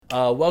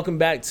Welcome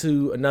back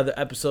to another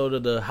episode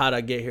of the How'd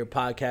I Get Here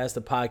podcast,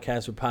 the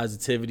podcast for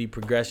positivity,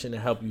 progression, to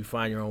help you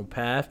find your own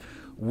path.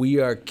 We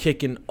are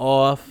kicking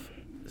off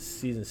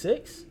season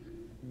 6.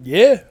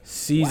 Yeah.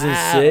 Season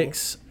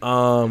 6.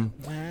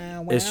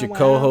 It's your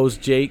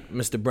co-host, Jake,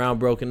 Mr. Brown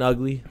Broken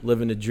Ugly,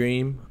 living the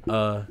dream.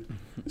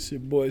 It's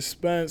your boy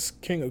Spence,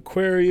 King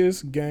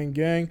Aquarius,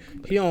 gang.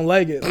 He don't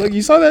like it. Look,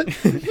 you saw that?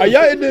 Are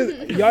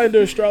y'all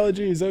into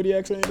astrology,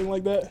 zodiacs, or anything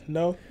like that?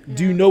 No?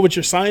 Do you know what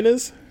your sign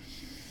is?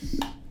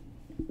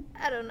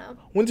 I don't know.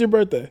 When's your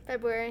birthday?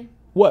 February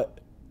What?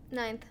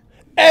 9th.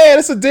 Hey,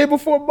 that's a day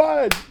before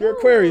mine. You're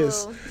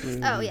Aquarius.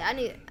 Oh yeah,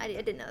 I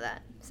didn't know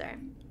that. Sorry.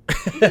 I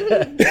didn't know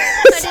it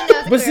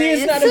was But see,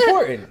 it's not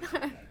Aquarius.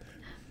 important.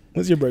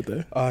 When's your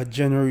birthday?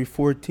 January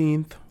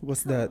 14th.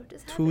 What's that?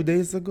 just 2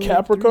 days ago?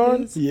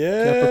 Capricorn? 3 days?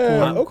 Yeah.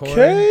 Capricorn.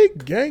 Okay.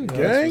 Gang.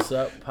 That's what's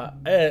up.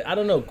 I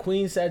don't know.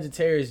 Queen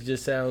Sagittarius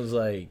just sounds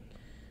like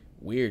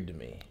weird to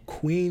me.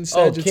 Queen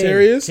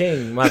Sagittarius?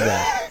 King, my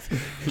bad.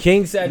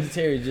 King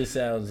Sagittarius just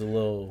sounds a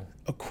little...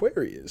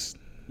 Aquarius.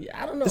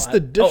 Yeah, I don't know. It's the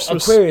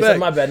disrespect. Aquarius,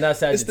 my bad, not It's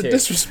Sagittarius. the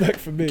disrespect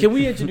for me. Can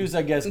we introduce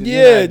our guests?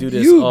 Yeah, do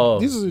this you- all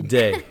these are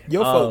day.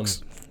 Yo,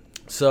 folks.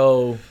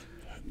 So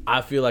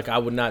I feel like I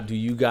would not do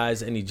you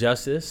guys any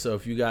justice. So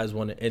if you guys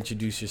want to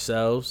introduce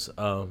yourselves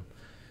to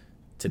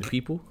the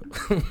people,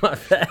 my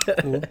bad.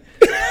 Cool.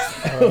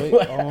 All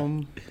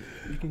right.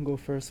 You can go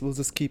first. We'll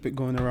just keep it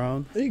going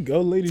around. There you go.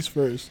 Ladies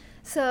first.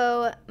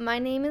 So my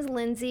name is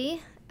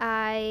Lindsay.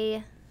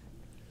 How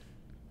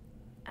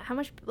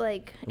much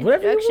Whatever you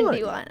introduction want. do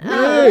you want?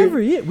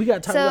 Whatever, yeah. We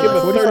got time. So- for Give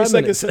a 45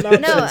 30-second minutes.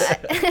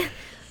 synopsis. No.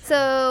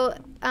 So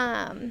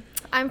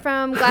I'm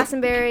from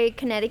Glastonbury,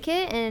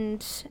 Connecticut,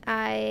 and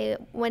I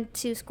went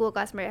to school at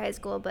Glastonbury High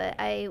School, but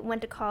I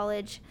went to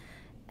college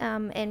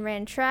and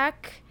ran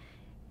track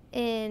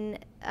in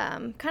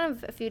kind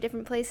of a few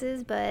different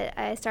places, but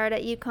I started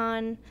at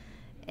UConn,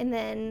 and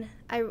then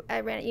I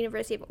ran at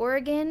University of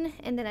Oregon,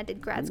 and then I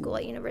did grad school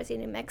at University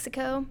of New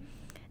Mexico.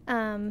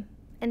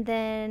 And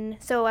then,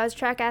 so I was a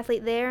track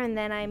athlete there, and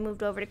then I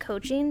moved over to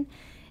coaching,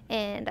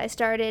 and I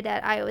started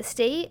at Iowa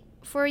State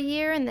for a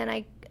year, and then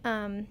I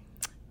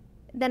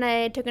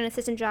took an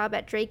assistant job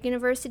at Drake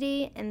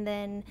University, and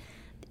then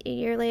a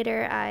year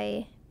later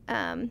I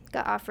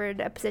got offered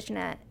a position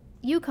at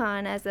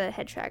UConn as a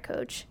head track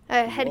coach,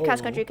 head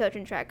cross country coach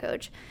and track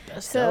coach.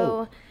 That's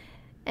So, dope.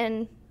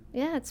 and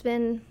yeah, I've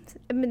been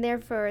there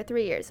for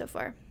 3 years so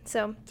far.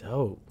 So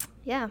Dope.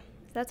 yeah,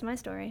 that's my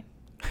story.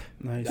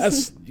 Nice.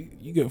 That's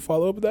you can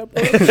follow up with that,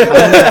 bro?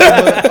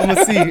 I'm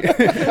going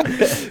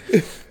to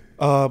see.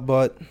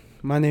 But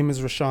my name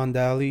is Rashawn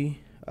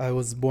Daly. I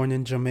was born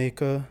in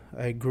Jamaica.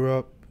 I grew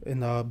up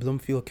in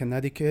Bloomfield,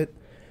 Connecticut.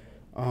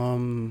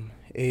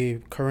 A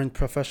current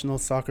professional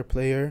soccer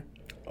player.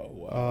 Oh,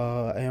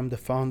 wow. I am the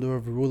founder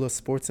of Rula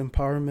Sports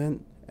Empowerment,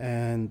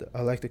 and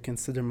I like to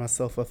consider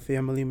myself a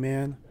family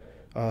man.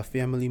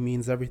 Family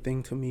means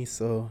everything to me,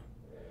 so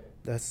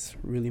that's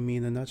really me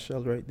in a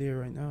nutshell right there,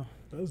 right now.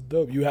 That's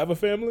dope. You have a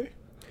family?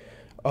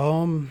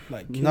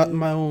 Like Not kids?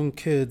 my own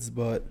kids,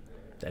 but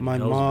That my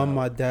knows mom, about.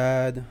 my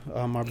dad,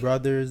 my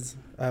brothers.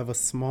 I have a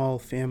small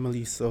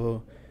family,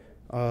 so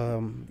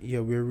yeah,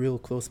 we're real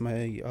close. My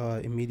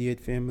immediate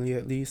family,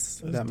 at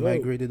least, That's that dope.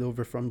 migrated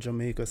over from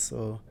Jamaica,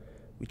 so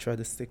we try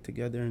to stick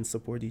together and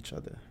support each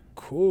other.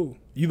 Cool.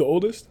 You the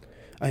oldest?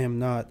 I am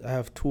not. I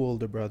have 2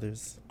 older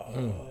brothers.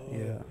 Oh.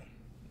 Yeah.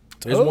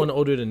 There's Dope. one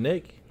older than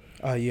Nick.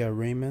 Yeah,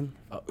 Raymond.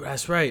 Oh,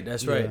 that's right.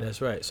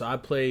 Yeah. So I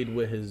played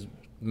with his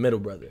middle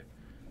brother,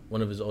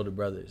 one of his older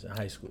brothers in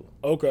high school.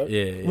 Okay.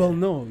 Yeah. Well,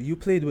 no, you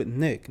played with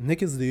Nick.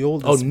 Nick is the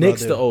oldest. Oh,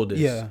 Nick's brother. the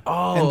oldest. Yeah.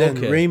 Oh, and then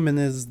okay. Raymond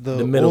is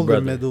the middle older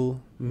brother.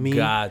 middle. Me.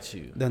 Got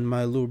you. Then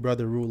my little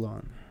brother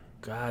Rulon.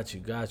 Got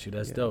you. That's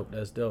Yeah. dope.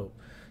 That's dope.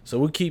 So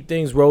we'll keep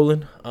things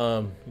rolling.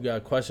 You got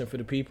a question for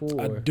the people?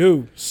 I Or?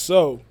 do.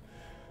 So,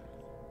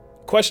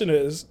 question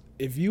is,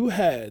 if you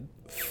had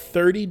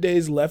 30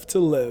 days left to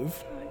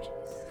live,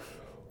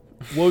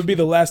 what would be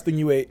the last thing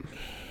you ate?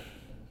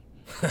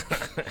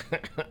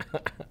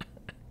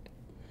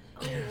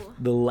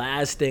 The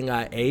last thing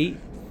I ate,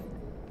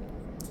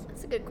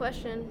 That's a good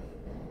question.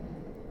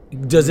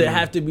 does it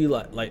have to be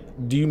like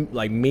do you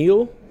like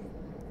meal?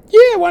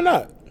 Yeah, why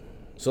not?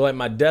 So like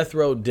my death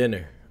row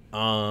dinner.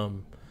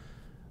 I'm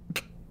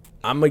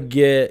gonna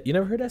get. You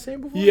never heard that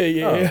saying before?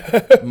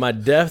 Yeah. My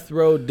death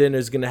row dinner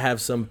is gonna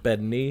have some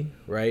pernil,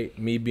 right?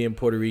 Me being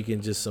Puerto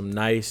Rican, just some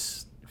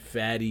nice,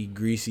 fatty,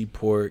 greasy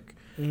pork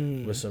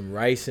with some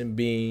rice and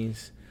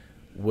beans,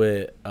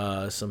 with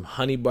some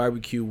honey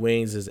barbecue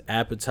wings as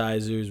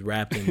appetizers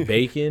wrapped in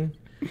bacon.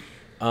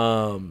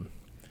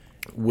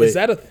 Is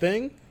that a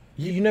thing?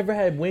 You never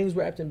had wings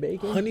wrapped in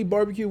bacon? Honey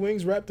barbecue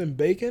wings wrapped in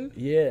bacon?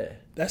 Yeah,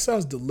 That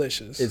sounds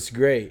delicious. it's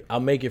great. I'll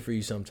make it for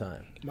you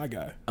sometime. my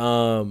guy.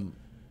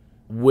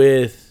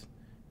 With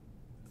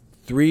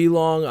 3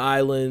 Long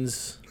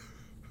Islands,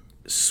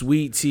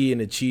 sweet tea, and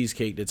a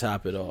cheesecake to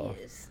top it off.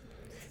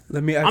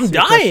 Let me ask I'm you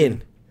a question.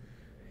 dying.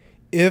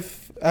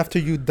 If after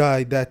you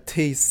die, that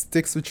taste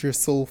sticks with your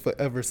soul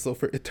forever. So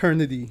for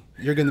eternity,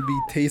 you're gonna be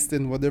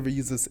tasting whatever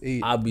you just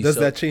ate. Does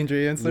that change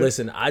your answer?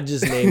 Listen, I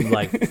just named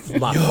like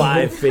my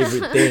 5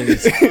 favorite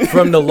things,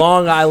 from the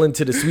Long Island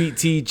to the sweet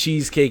tea,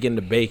 cheesecake, and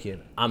the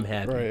bacon. I'm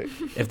happy. Right.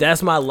 If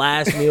that's my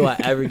last meal I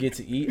ever get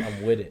to eat,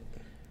 I'm with it.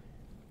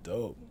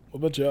 Dope. What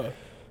about y'all?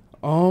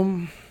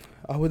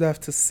 I would have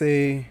to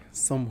say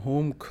some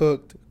home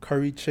cooked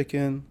curry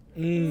chicken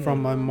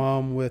from my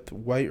mom with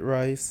white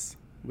rice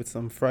with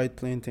some fried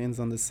plantains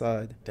on the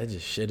side. That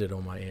just shitted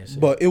on my answer.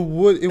 But it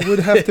would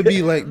have to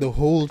be like the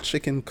whole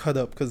chicken cut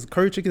up, because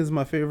curry chicken is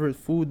my favorite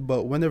food.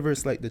 But whenever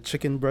it's like the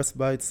chicken breast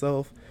by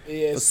itself,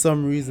 for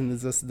some reason it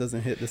just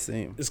doesn't hit the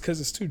same. It's because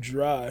it's too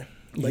dry.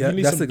 Like, yeah, you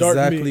need that's some dark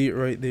exactly meat. it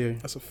right there.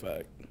 That's a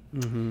fact.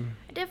 Mm-hmm.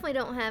 I definitely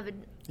don't have a.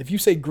 If you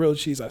say grilled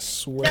cheese, I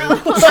swear.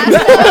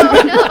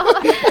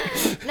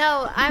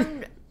 No,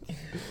 I'm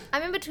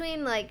in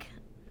between like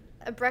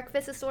a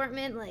breakfast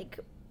assortment, like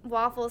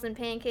waffles and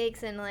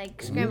pancakes and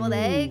like scrambled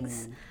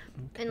eggs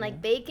and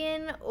like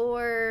bacon,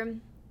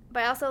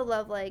 but I also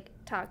love like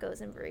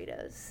tacos and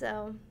burritos.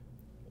 So,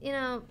 you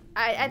know,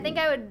 I think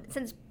I would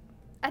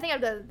I'd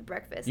go to the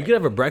breakfast. You could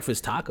have a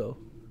breakfast taco.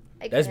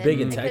 That's big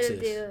in Texas.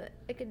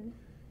 I could,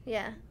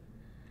 yeah.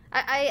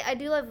 I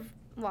do love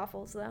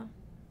waffles though,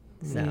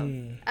 so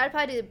I'd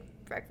probably do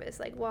breakfast,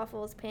 like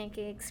waffles,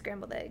 pancakes,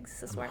 scrambled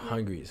eggs. I'm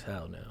hungry as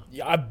hell now.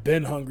 Yeah, I've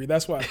been hungry.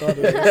 That's why I thought of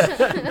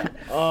this.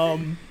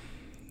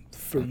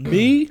 For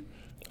me,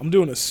 I'm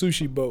doing a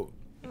sushi boat.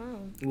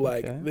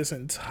 Like this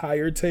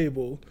entire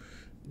table,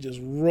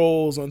 just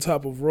rolls on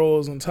top of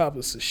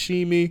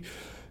sashimi,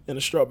 and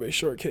a strawberry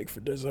shortcake for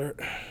dessert.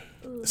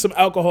 Ooh. Some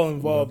alcohol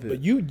involved,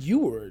 but you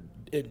were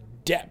in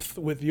depth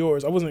with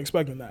yours. I wasn't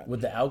expecting that.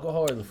 With the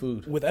alcohol or the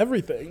food? With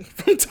everything,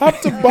 from top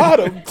to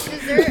bottom.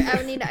 Dessert, I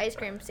would need an ice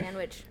cream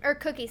sandwich or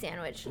cookie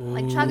sandwich,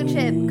 like chocolate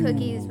chip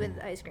cookies with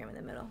ice cream in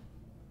the middle.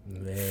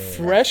 Man.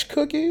 Fresh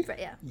cookie?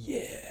 Yeah.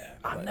 Yeah.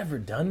 I've never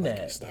done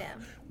that. Yeah.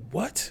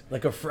 What?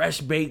 Like a fresh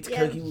baked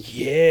cookie?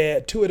 Yeah,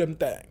 2 of them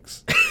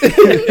things.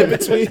 In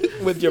between,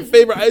 with your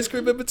favorite ice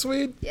cream in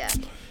between? Yeah.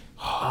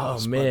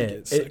 Oh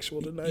man.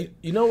 Sexual tonight.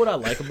 You know what I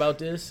like about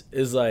this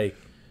is like,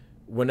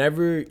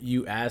 whenever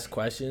you ask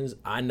questions,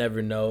 I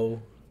never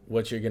know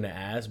what you're going to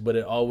ask, but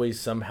it always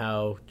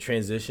somehow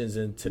transitions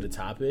into the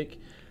topic.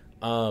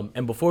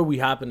 And before we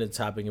hop into the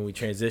topic and we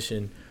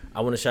transition, I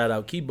want to shout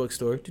out Key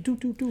Bookstore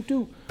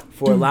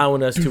for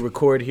allowing us to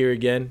record here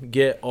again.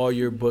 Get all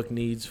your book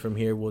needs from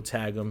here. We'll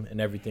tag them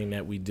and everything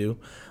that we do.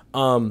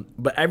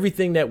 But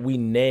everything that we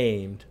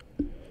named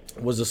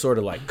was a sort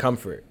of like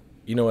comfort.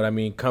 You know what I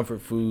mean?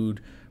 Comfort food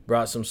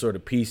brought some sort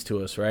of peace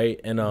to us, right?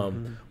 And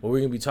what we're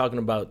going to be talking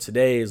about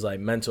today is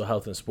like mental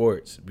health in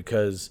sports,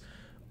 because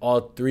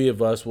all 4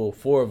 of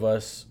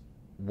us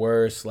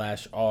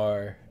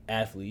were/are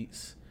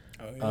athletes.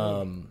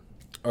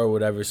 Or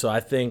whatever. So I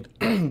think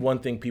one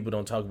thing people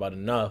don't talk about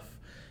enough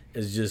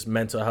is just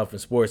mental health in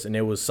sports. And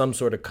there was some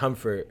sort of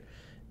comfort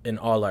in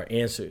all our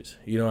answers.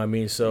 You know what I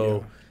mean?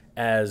 So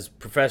as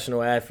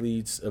professional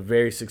athletes, a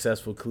very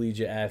successful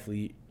collegiate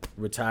athlete,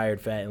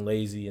 retired, fat, and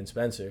lazy, and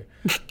Spencer.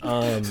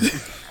 High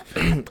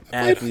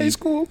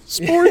school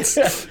sports.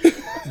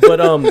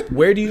 But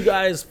where do you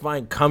guys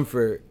find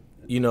comfort,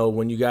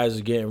 when you guys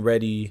are getting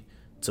ready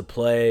to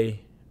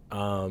play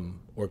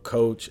or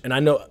coach? And I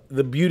know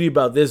the beauty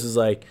about this is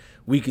like,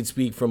 we could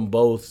speak from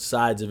both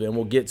sides of it, and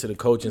we'll get to the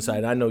coaching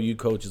side. I know you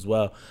coach as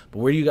well, but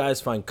where do you guys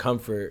find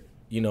comfort,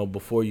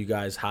 before you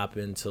guys hop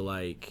into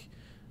like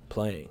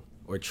playing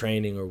or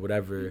training or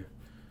whatever?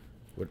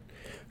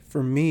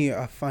 For me,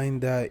 I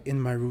find that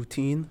in my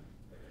routine.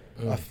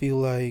 I feel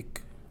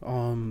like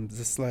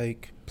just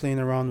like playing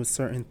around with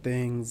certain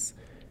things,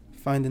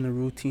 finding a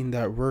routine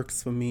that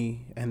works for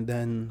me, and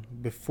then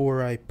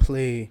before I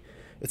play,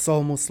 it's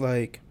almost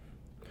like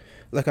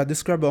I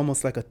describe it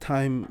almost like a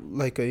time,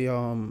 like a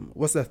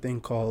what's that thing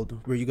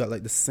called where you got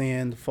like the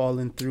sand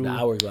falling through? The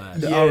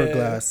hourglass. The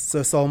hourglass.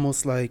 So it's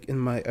almost like in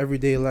my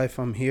everyday life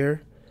I'm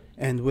here,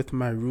 and with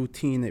my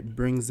routine it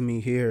brings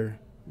me here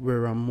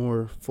where I'm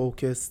more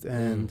focused,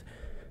 and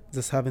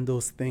just having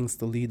those things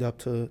to lead up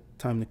to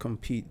time to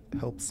compete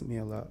helps me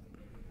a lot.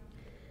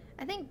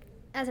 I think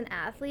as an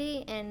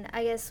athlete, and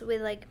I guess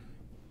with like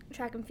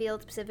track and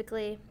field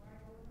specifically,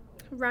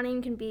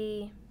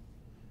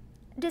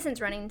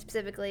 distance running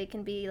specifically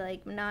can be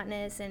like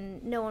monotonous,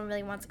 and no one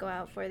really wants to go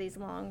out for these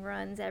long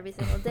runs every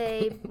single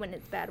day when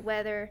it's bad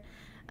weather.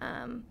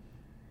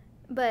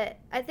 But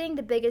I think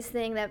the biggest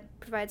thing that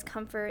provides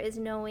comfort is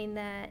knowing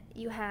that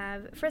you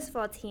have, first of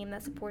all, a team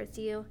that supports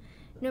you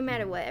no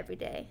matter what every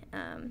day.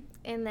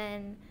 And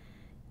then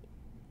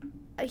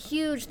a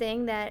huge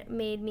thing that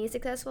made me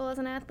successful as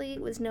an athlete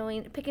was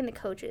picking the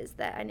coaches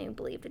that I knew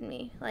believed in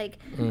me. Like,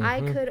 I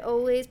could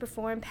always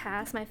perform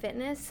past my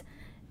fitness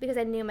because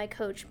I knew my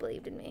coach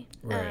believed in me.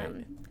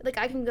 Right. Like,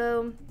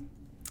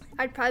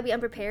 I'd probably be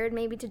unprepared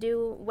maybe to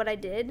do what I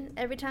did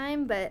every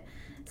time, but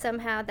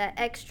somehow that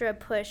extra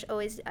push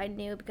always I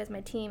knew because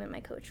my team and my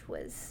coach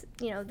was,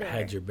 there.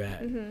 Had your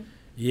back.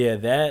 Yeah,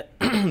 that,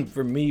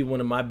 for me, one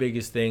of my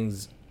biggest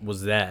things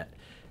was that.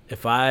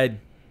 if I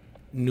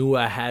knew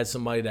I had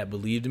somebody that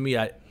believed in me,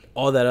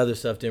 all that other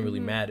stuff didn't really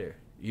matter.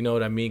 You know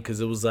what I mean? Because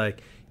it was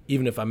like,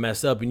 even if I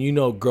messed up,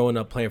 and growing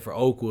up playing for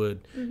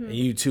Oakwood, and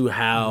you too,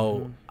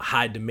 how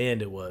high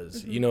demand it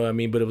was. You know what I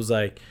mean? But it was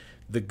like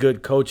the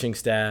good coaching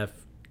staff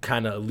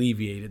kind of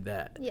alleviated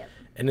that. Yeah.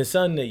 And it's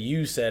something that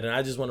you said, and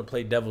I just want to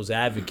play devil's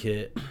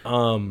advocate,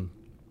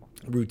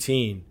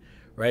 routine,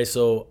 right?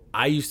 So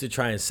I used to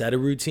try and set a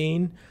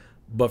routine,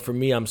 but for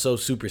me, I'm so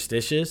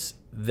superstitious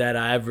that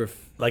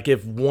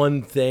if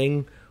one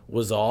thing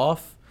was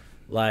off,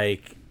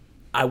 like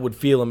I would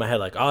feel in my head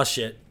like, oh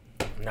shit,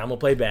 now I'm gonna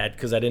play bad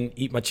because I didn't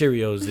eat my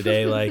Cheerios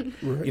today. Like,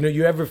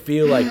 you ever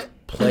feel like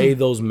play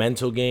those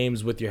mental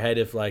games with your head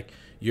if like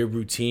your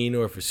routine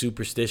or for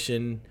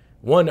superstition?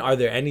 One, are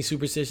there any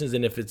superstitions?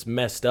 And if it's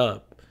messed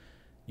up,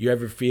 you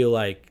ever feel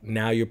like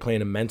now you're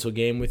playing a mental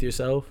game with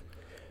yourself?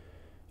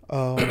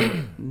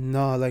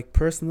 No, like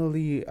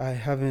personally, I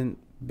haven't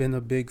been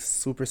a big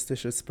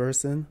superstitious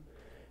person,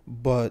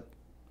 but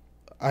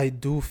I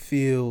do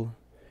feel,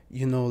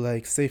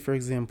 like say for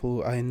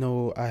example, I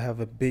know I have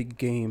a big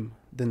game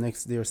the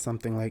next day or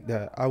something like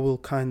that. I will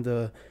kind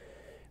of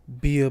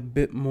be a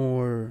bit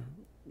more,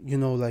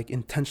 like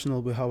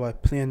intentional with how I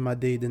plan my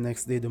day the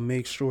next day to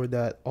make sure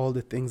that all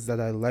the things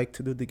that I like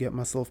to do to get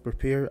myself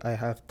prepared, I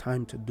have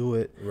time to do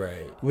it.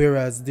 Right.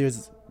 Whereas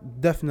there's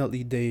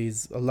definitely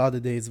a lot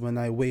of days when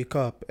I wake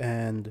up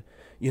and,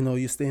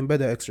 you stay in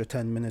bed an extra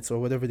 10 minutes or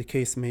whatever the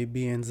case may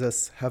be, and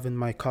just having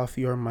my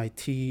coffee or my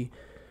tea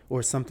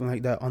or something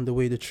like that on the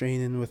way to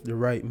training with the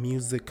right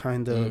music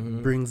kind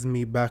of brings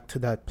me back to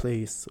that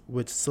place.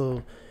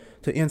 So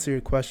to answer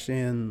your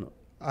question,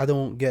 I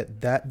don't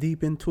get that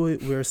deep into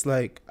it where it's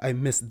like I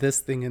missed this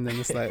thing and then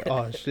it's like,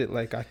 oh shit,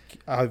 like I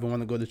even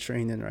want to go to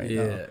training right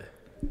now.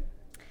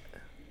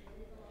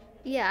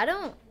 Yeah,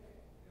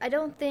 I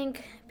don't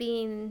think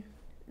being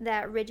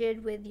that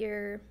rigid with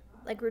your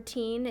like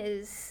routine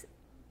is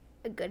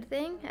a good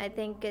thing. I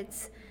think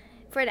it's,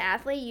 for an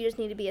athlete, you just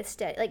need to be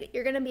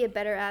you're going to be a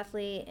better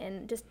athlete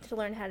and just to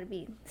learn how to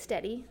be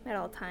steady at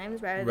all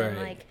times rather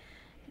than like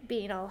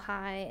being all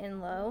high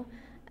and low.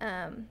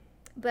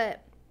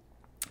 But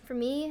for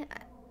me,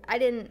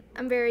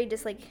 I'm very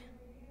just like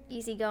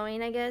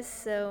easygoing, I guess.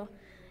 So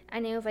I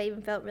knew if I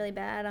even felt really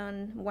bad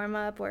on warm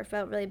up or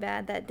felt really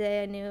bad that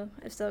day, I knew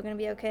I was still going to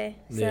be okay.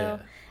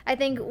 So I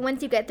think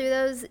once you get through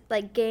those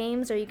like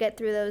games or you get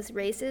through those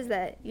races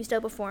that you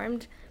still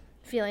performed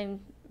feeling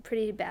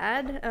pretty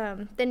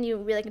bad, then you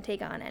really can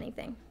take on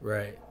anything.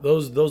 Right.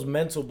 Those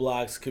mental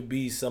blocks could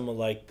be some of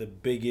like the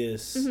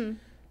biggest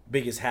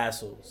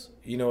hassles.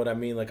 You know what I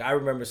mean? Like I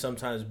remember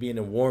sometimes being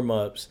in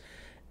warm-ups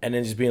and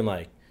then just being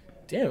like,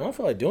 damn, I don't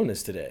feel like doing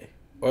this today.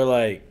 Or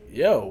like,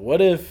 yo, what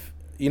if,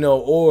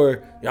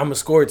 or I'm going to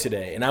score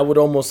today. And I would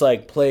almost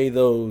like play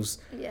those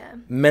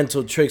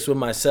mental tricks with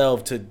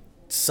myself to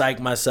psych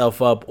myself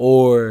up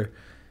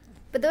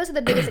But those are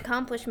the biggest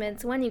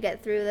accomplishments when you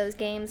get through those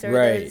games or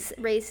those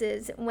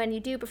races, when you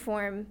do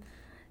perform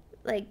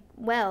like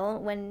well,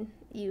 when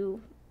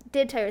you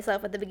did tell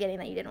yourself at the beginning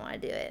that you didn't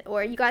want to do it,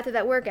 or you got through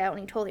that workout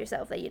and you told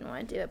yourself that you didn't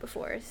want to do it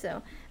before.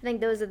 So I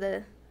think those are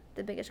the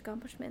biggest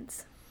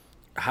accomplishments.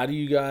 How do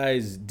you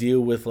guys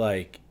deal with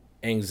like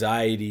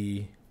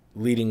anxiety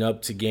leading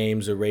up to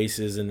games or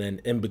races and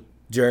then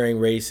during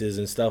races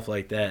and stuff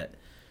like that?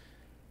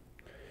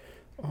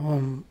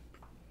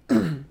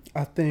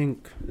 I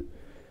think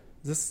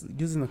just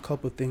using a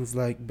couple of things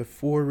like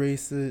before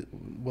races,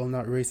 well,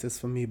 not races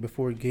for me,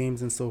 before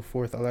games and so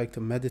forth, I like to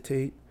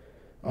meditate.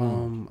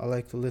 I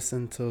like to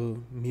listen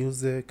to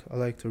music. I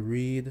like to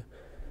read.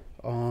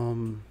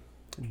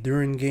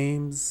 During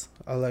games,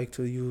 I like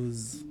to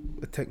use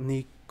a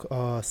technique,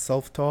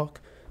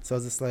 self-talk. So I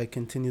just like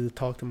continue to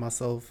talk to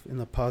myself in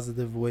a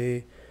positive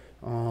way,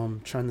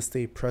 trying to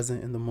stay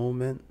present in the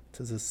moment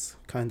to just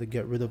kind of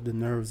get rid of the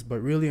nerves. But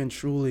really and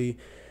truly,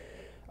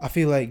 I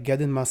feel like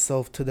getting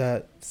myself to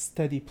that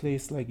steady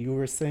place, like you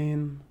were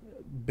saying,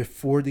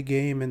 before the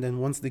game, and then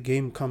once the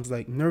game comes,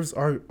 like nerves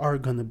are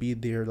gonna be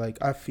there. Like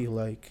I feel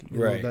like you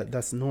know,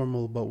 that's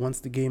normal. But once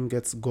the game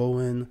gets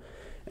going,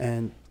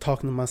 and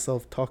talking to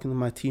myself, talking to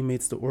my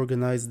teammates to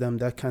organize them,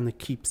 that kind of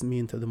keeps me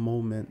into the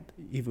moment,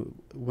 even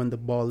when the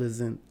ball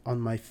isn't on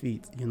my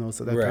feet.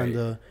 So that kind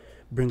of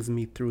brings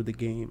me through the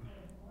game.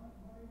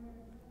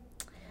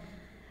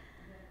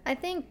 I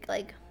think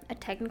like a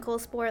technical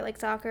sport like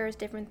soccer is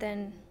different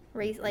than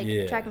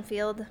track and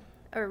field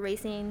or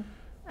racing.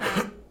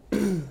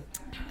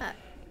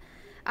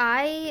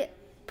 I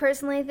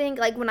personally think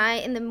like when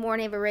in the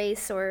morning of a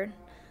race, or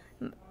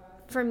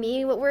for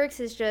me what works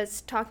is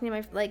just talking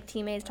to my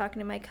teammates, talking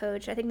to my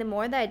coach. I think the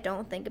more that I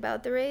don't think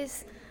about the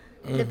race,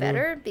 the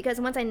better, because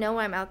once I know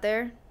I'm out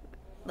there,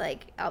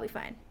 I'll be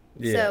fine.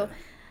 So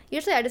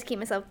usually I just keep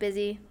myself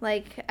busy.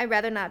 I'd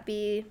rather not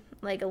be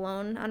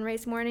alone on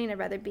race morning. I'd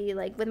rather be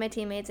with my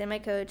teammates and my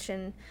coach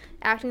and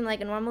acting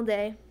like a normal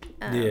day.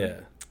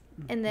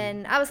 And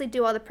then obviously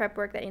do all the prep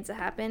work that needs to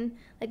happen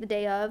the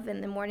day of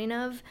and the morning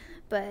of,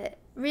 but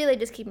really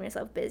just keeping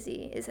myself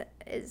busy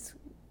is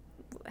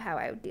how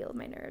I would deal with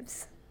my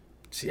nerves.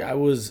 See, I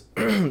was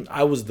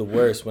I was the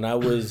worst when I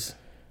was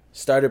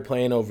started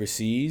playing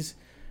overseas.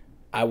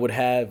 I would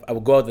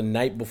go out the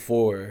night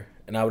before,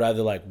 and I would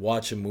either like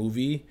watch a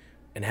movie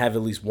and have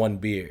at least one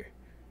beer,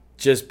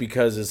 just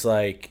because it's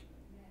like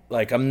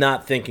I'm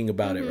not thinking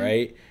about it,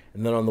 right?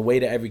 And then on the way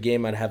to every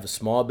game, I'd have a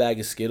small bag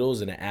of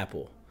Skittles and an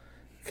apple,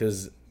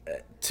 because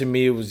to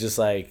me it was just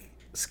like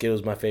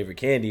Skittles my favorite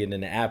candy, and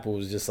then the apple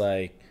was just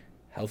like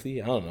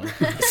healthy. I don't know.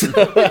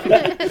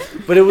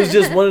 But it was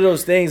just one of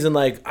those things, and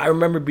like I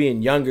remember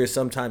being younger,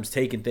 sometimes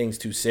taking things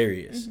too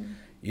serious.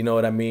 You know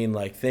what I mean?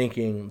 Like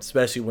thinking,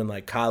 especially when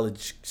like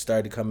college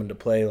started to come into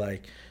play,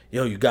 like,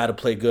 yo, you got to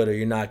play good or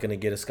you're not going to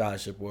get a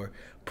scholarship, or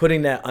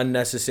putting that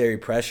unnecessary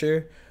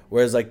pressure.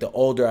 Whereas like the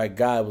older I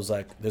got, it was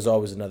like, there's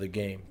always another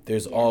game.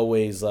 There's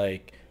always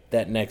like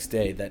that next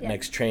day, that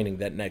next training,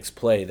 that next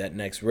play, that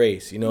next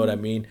race. You know what I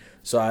mean?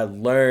 So I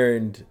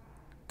learned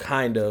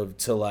kind of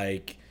to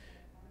like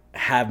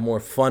have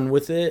more fun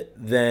with it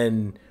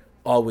than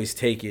always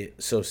take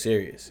it so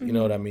serious. You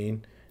know what I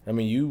mean? I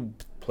mean, you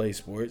play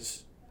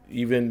sports,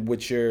 even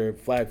with your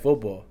flag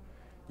football.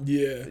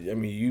 Yeah. I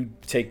mean, you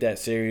take that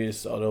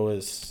serious, although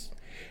it's...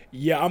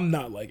 Yeah, I'm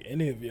not like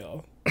any of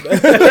y'all.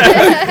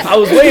 I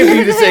was waiting for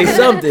you to say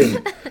something.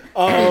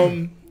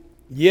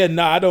 Yeah,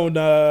 I don't,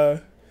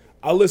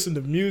 I listen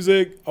to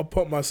music, I'll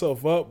pump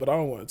myself up, but I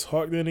don't want to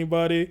talk to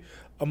anybody.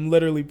 I'm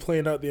literally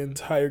playing out the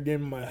entire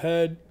game in my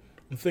head.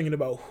 I'm thinking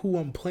about who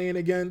I'm playing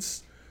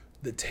against,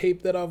 the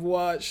tape that I've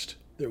watched,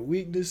 their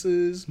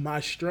weaknesses,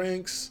 my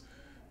strengths,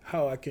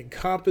 how I can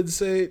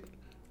compensate.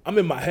 I'm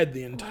in my head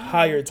the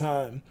entire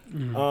time.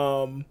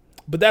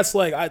 But that's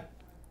like,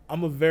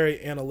 I'm a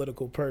very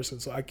analytical person,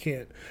 so I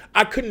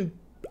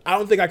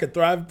don't think I could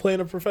thrive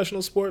playing a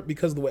professional sport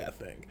because of the way I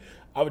think.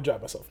 I would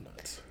drive myself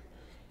nuts.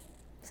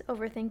 It's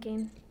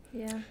overthinking.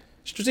 Yeah.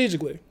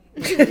 Strategically.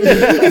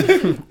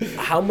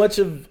 How much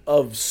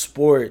of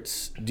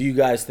sports do you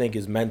guys think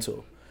is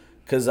mental?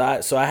 Because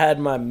I had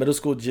my middle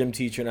school gym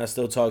teacher, and I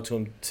still talk to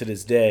him to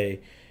this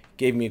day,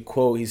 gave me a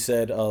quote. He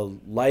said,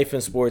 life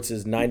in sports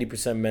is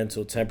 90%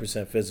 mental,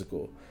 10%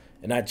 physical.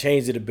 And I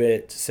changed it a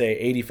bit to say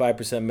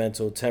 85%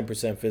 mental,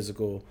 10%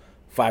 physical,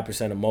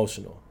 5%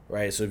 emotional,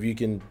 right? So if you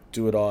can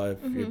do it all,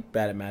 if you're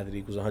bad at math, it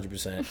equals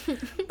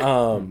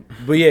 100%.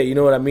 But yeah, you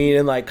know what I mean?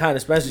 And like kind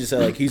of Spencer just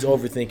said, like, he's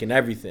overthinking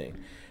everything.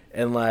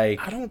 And like,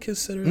 I don't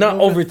consider not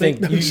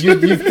overthink.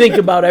 You think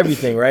about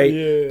everything, right?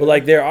 Yeah. But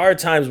like, there are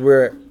times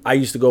where I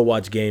used to go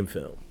watch game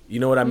film.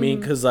 You know what I mean?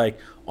 Because like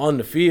on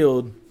the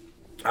field,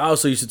 I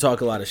also used to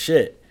talk a lot of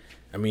shit.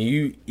 I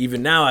mean,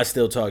 even now I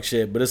still talk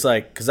shit, but it's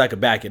like because I could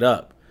back it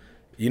up.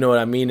 You know what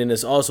I mean? And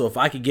it's also, if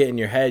I could get in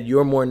your head,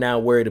 you're more now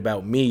worried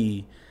about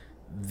me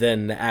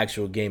than the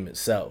actual game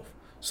itself.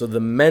 So the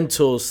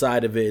mental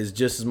side of it is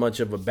just as much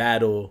of a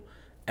battle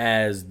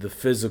as the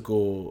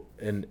physical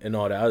and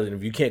all that other. And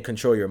if you can't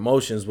control your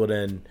emotions, well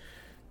then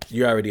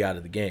you're already out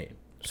of the game.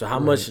 So how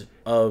much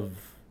of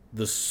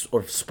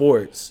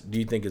sports do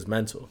you think is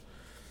mental?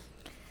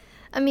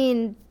 I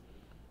mean,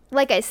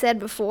 like I said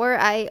before,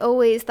 I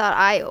always thought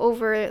I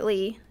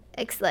overtly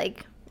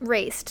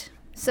raced.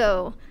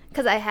 So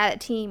because I had a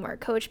team or a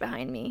coach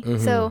behind me.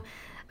 So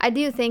I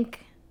do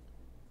think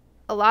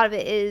a lot of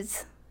it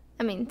is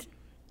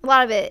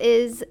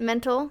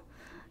mental,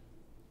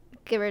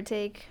 give or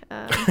take.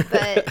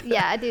 But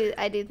yeah,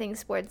 I do think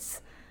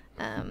sports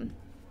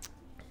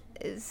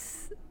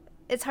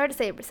it's hard to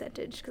say a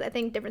percentage because I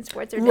think different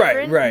sports are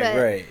different.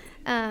 Right.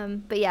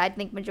 But yeah, I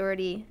think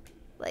majority,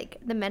 like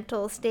the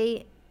mental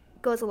state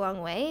goes a long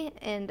way.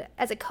 And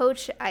as a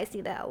coach, I see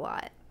that a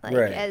lot.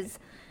 As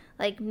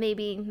like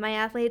maybe my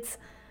athletes,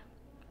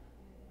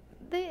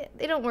 they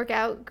don't work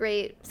out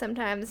great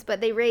sometimes,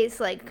 but they race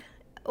like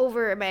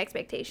over my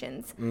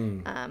expectations.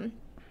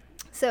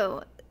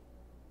 So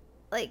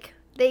like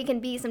they can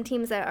be some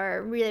teams that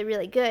are really,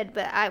 really good,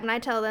 but when I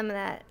tell them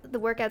that the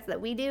workouts that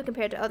we do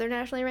compared to other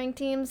nationally ranked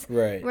teams,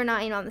 we're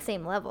not on the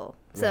same level.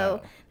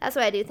 So that's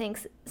why I do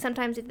think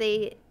sometimes if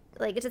they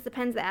like, it just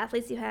depends the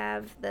athletes you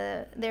have,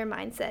 their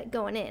mindset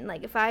going in.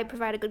 Like if I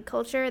provide a good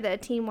culture that a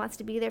team wants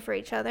to be there for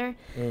each other,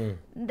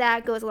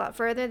 that goes a lot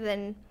further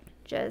than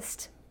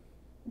just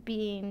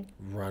being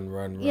run,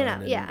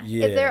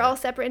 if they're all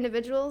separate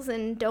individuals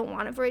and don't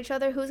want it for each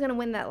other, who's going to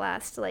win that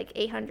last like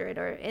 800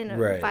 or in a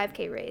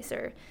 5K race,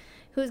 or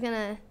who's going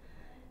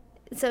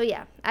to... So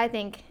yeah, I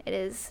think it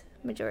is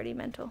majority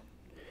mental.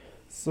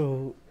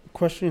 So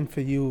question for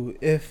you,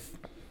 if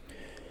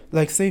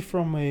like say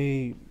from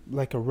a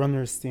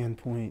runner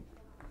standpoint,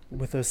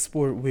 with a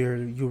sport where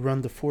you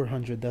run the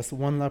 400, that's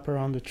one lap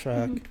around the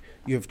track,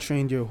 you have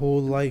trained your whole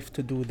life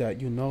to do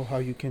that, you know how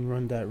you can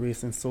run that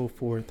race and so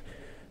forth.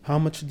 How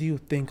much do you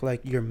think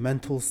like your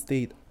mental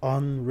state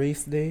on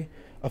race day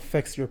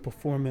affects your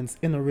performance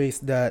in a race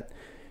that,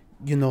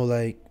 you know,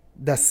 like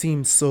that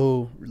seems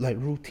so like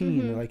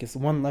routine, like it's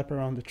one lap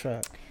around the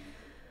track?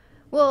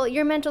 Well,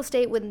 your mental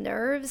state with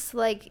nerves,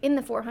 like in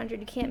the 400,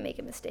 you can't make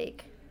a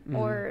mistake.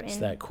 It's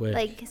that quick.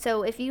 Like,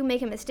 so if you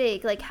make a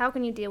mistake, like how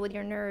can you deal with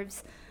your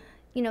nerves,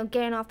 you know,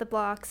 getting off the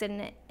blocks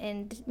and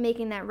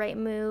making that right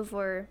move,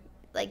 or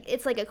like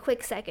it's like a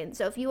quick second.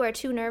 So if you are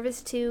too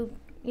nervous to,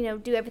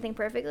 do everything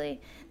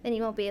perfectly, then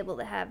you won't be able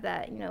to have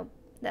that,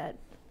 that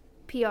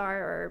PR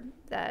or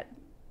that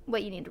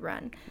what you need to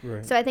run.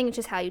 Right. So I think it's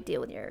just how you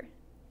deal with your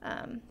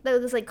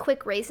those like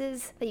quick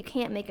races that you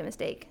can't make a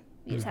mistake.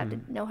 You just have to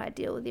know how to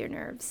deal with your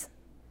nerves.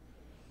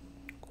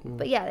 Cool.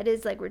 But yeah, it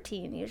is like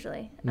routine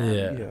usually.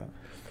 Yeah.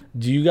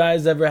 Do you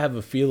guys ever have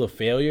a feel of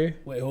failure?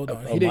 Wait, hold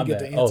on. He didn't get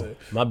the answer.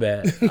 Oh, my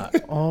bad.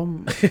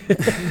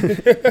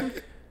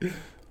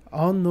 I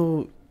don't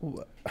know.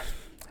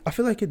 I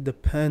feel like it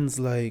depends,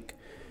 like,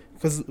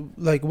 because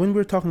like when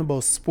we're talking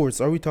about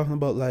sports, are we talking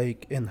about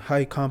like in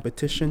high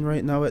competition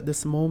right now at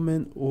this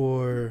moment,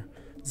 or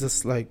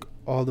just like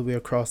all the way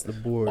across the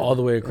board? All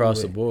the way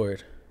across the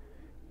board.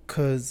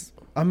 Because,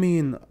 I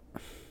mean,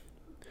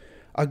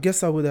 I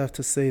guess I would have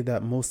to say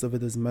that most of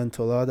it is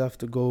mental. I'd have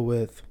to go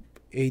with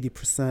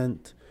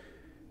 80%.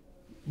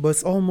 But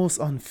it's almost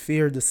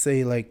unfair to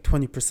say like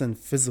 20%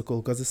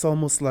 physical, because it's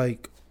almost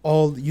like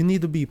you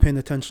need to be paying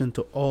attention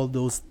to all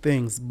those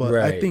things. But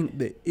I think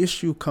the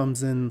issue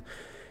comes in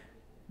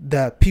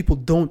that people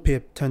don't pay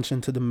attention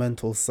to the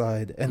mental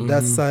side, and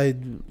that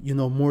side,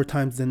 more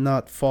times than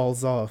not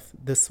falls off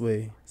this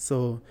way.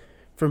 So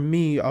for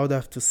me, I would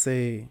have to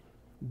say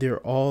they're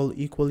all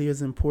equally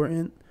as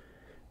important,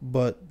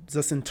 but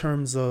just in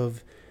terms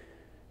of,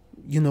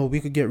 we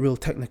could get real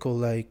technical,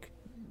 like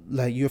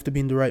you have to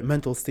be in the right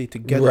mental state to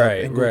get up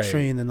and go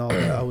train and all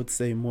that. I would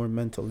say more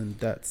mental in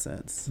that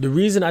sense. The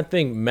reason I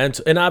think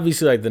mental, and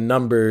obviously like the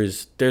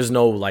numbers, there's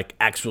no like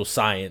actual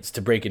science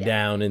to break it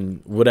down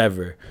and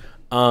whatever.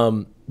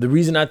 The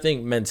reason I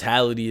think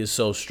mentality is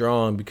so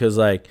strong, because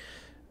like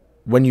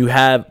when you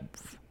have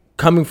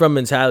coming from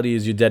mentality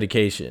is your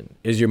dedication,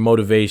 is your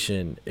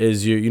motivation,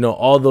 is your,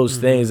 all those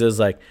things is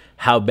like,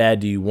 how bad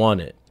do you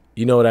want it?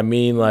 You know what I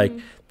mean? Like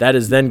that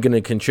is then going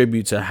to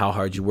contribute to how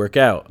hard you work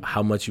out,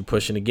 how much you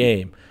push in a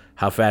game,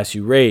 how fast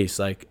you race.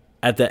 Like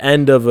at the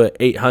end of a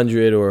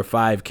 800 or a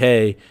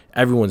 5K,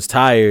 everyone's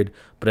tired,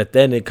 but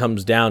then it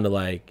comes down to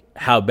like,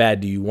 how bad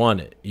do you want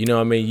it? You know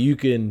what I mean? You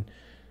can.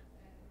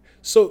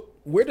 So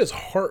where does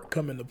heart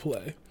come into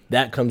play?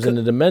 That comes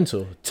into the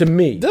mental, to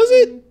me. Does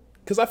it?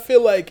 Because I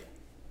feel like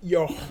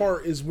your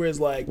heart is where it's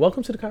like.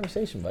 Welcome to the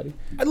conversation, buddy.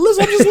 I'm just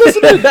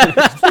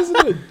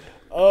listening.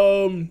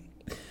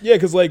 Yeah,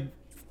 because like,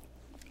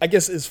 I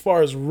guess as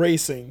far as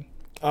racing,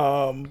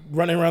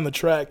 running around the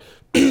track,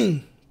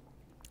 when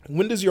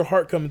does your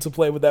heart come into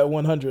play with that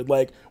 100?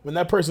 Like when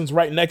that person's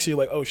right next to you,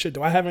 like, oh shit,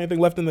 do I have anything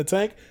left in the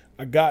tank?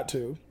 I got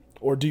to.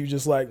 Or do you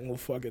just like, well,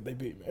 fuck it, they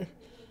beat me?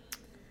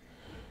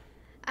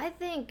 I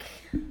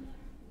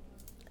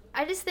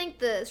just think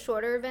the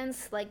shorter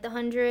events, like the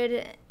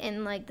 100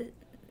 and like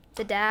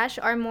the dash,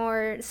 are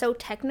more so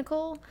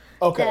technical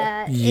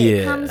that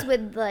it comes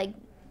with like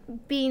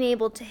being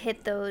able to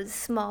hit those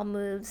small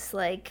moves,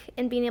 like,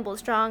 and being able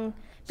to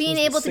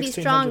be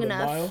strong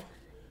enough.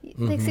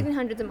 Like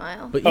 1600's a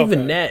mile. But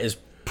even that is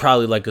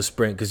probably like a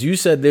sprint, because you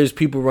said there's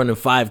people running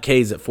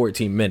 5Ks at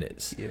 14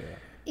 minutes.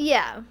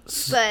 Yeah,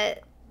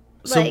 but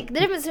like the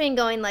difference between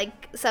going like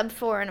sub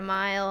 4 in a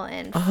mile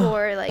and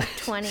 4 like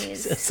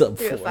 20s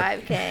through a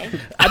 5K.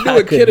 I knew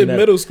a kid in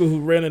middle school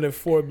who ran it in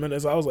 4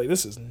 minutes. I was like,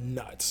 this is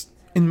nuts.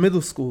 In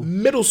middle school?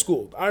 Middle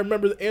school. I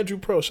remember Andrew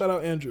Pro. Shout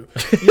out Andrew.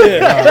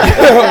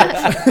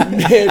 Yeah.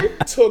 Man,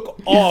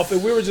 took off.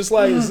 And we were just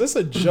like, is this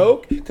a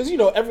joke? Because,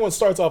 everyone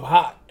starts off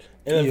hot.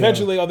 And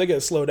eventually, they got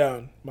to slow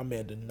down. My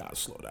man did not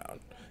slow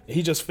down. And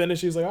he just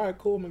finished. He's like, all right,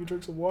 cool. I'm going to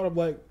drink some water. I'm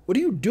like, what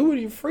do you do in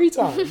your free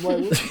time? I'm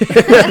like, what's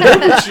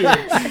with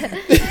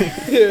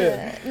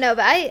you? No,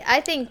 but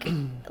I think,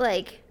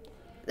 like,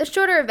 the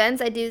shorter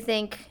events, I do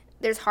think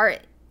there's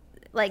heart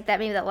like that,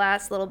 maybe that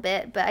last little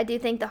bit, but I do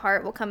think the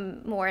heart will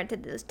come more into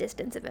those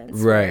distance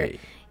events. Right.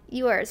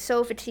 You are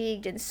so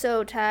fatigued and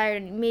so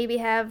tired, and maybe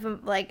have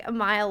like a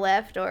mile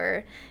left,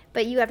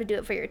 but you have to do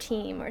it for your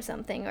team or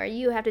something, or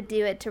you have to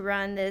do it to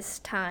run this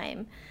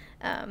time.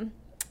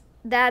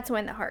 That's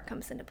when the heart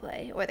comes into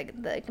play, or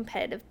the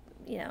competitive,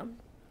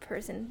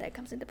 person that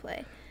comes into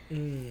play.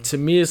 To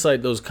me, it's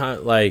like those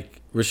like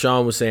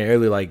Rashawn was saying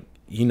earlier, like,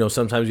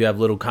 sometimes you have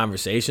little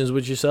conversations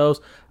with yourselves.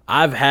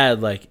 I've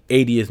had like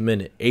 80th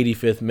minute,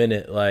 85th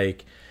minute,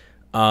 like,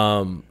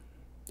 all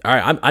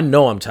right, I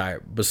know I'm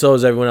tired, but so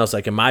is everyone else.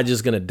 Like, am I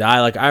just going to die?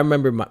 Like, I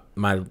remember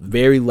my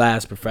very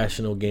last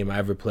professional game I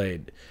ever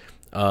played.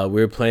 We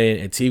were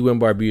playing Antigua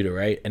and Barbuda,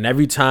 right? And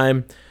every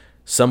time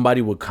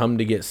somebody would come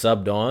to get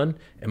subbed on,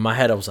 in my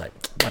head, I was like,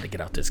 I'm about to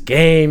get out this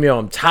game.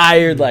 I'm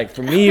tired. Like,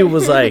 for me, it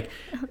was like,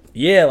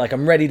 yeah, like,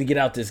 I'm ready to get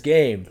out this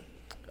game.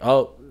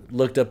 Oh,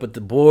 looked up at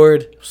the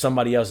board,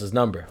 somebody else's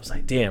number. I was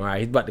like, damn, all right,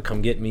 he's about to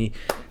come get me.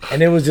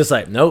 And it was just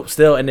like, nope,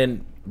 still. And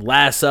then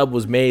last sub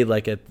was made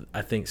like at,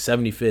 I think,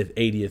 75th,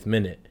 80th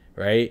minute,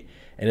 right?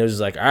 And it was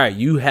just like, all right,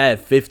 you had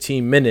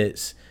 15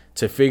 minutes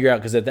to figure out,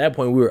 because at that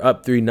point we were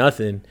up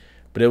 3-0,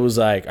 but it was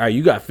like, all right,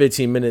 you got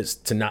 15 minutes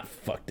to not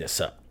fuck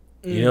this up.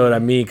 You know what I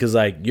mean? Because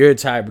like, you're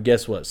tired, but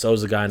guess what? So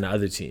is the guy on the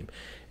other team.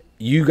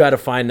 You got to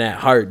find that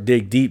heart,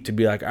 dig deep to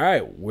be like, all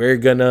right, we're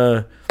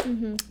gonna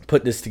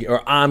put this together,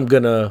 or I'm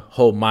gonna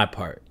hold my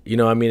part. You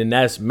know what I mean? And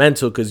that's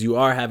mental because you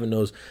are having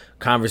those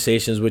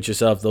conversations with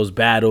yourself, those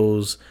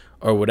battles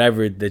or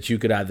whatever that you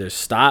could either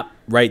stop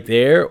right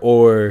there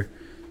or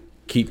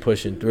keep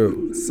pushing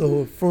through.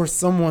 So for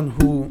someone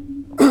who,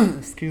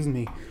 excuse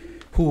me,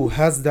 who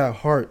has that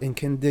heart and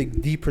can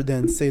dig deeper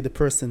than, say, the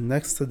person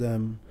next to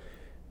them,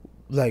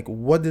 like,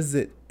 what is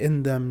it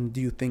in them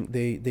do you think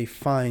they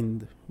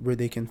find where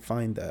they can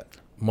find that?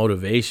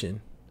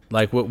 Motivation.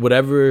 Like,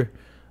 whatever.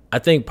 I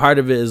think part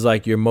of it is,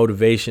 like, your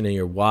motivation and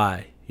your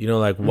why. You know,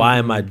 like, why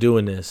am I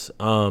doing this?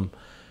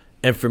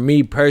 And for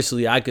me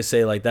personally, I could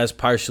say, like, that's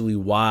partially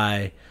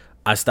why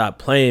I stopped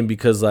playing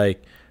because,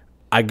 like,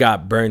 I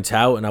got burnt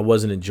out and I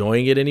wasn't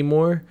enjoying it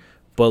anymore.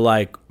 But,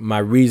 like, my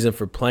reason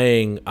for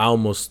playing, I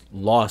almost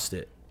lost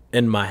it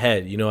in my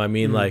head. You know what I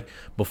mean? Like,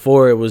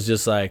 before it was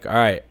just like, all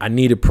right, I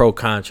need a pro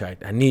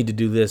contract. I need to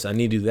do this. I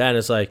need to do that. And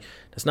it's like,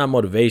 that's not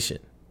motivation.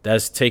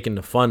 That's taking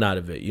the fun out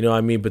of it. You know what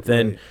I mean? But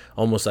then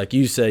almost like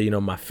you said, you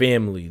know, my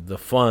family, the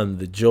fun,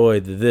 the joy,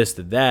 the this,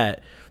 the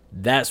that,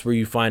 that's where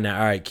you find that,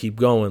 all right, keep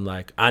going.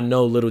 Like, I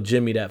know little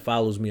Jimmy that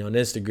follows me on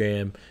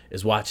Instagram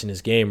is watching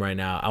this game right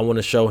now. I want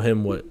to show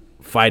him what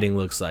fighting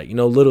looks like. You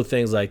know, little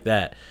things like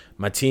that.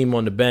 My team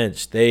on the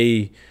bench,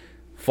 they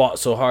fought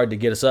so hard to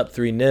get us up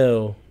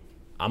 3-0.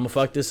 I'm going to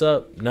fuck this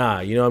up? Nah,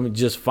 you know what I mean?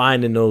 Just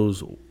finding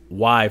those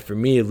why, for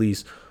me at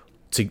least,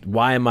 to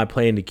why am I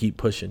playing to keep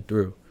pushing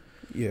through?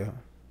 Yeah.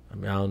 I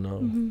mean, I don't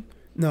know.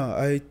 No,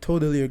 I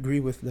totally agree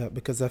with that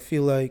because I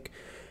feel like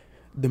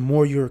the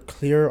more you're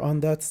clear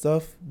on that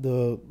stuff,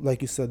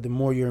 like you said, the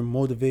more your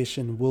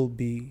motivation will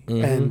be.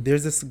 And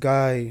there's this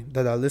guy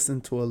that I listen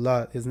to a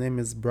lot. His name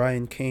is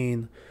Brian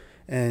Kane,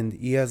 and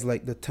he has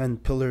like the 10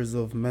 pillars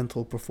of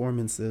mental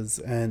performances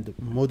and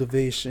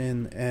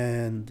motivation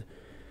and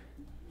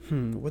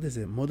what is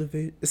it?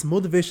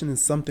 Motivation in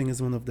something is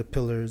one of the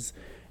pillars,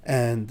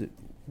 and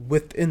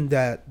within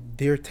that,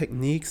 their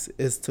techniques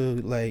is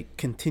to like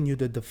continue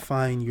to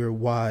define your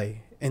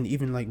why. And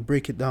even like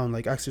break it down,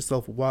 like ask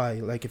yourself why.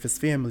 Like if it's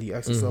family,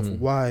 ask yourself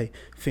why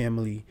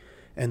family.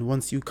 And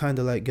once you kind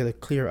of like get a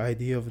clear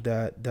idea of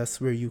that, that's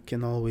where you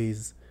can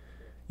always,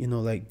 you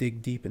know, like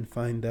dig deep and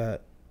find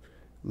that,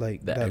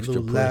 like that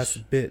little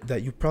last bit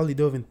that you probably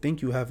don't even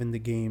think you have in the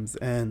games.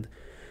 And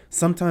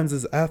sometimes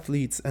as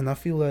athletes, and I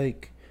feel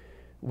like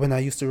when I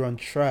used to run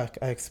track,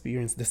 I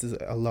experienced this is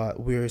a lot,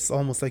 where it's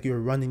almost like you're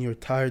running, you're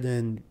tired,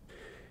 and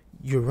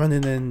you're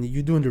running and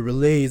you're doing the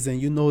relays, and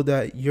you know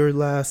that your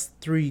last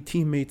 3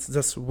 teammates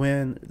just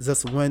went,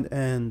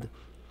 and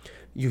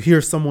you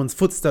hear someone's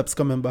footsteps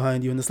coming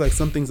behind you, and it's like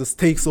something just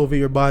takes over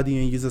your body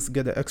and you just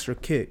get an extra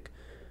kick.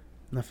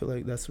 And I feel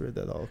like that's where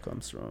that all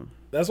comes from.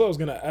 That's what I was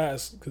gonna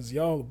ask, because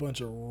y'all a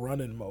bunch of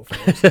running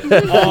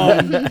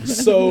mofos.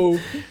 So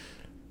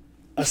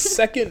a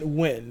second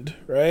wind,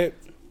 right?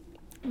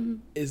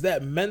 Is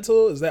that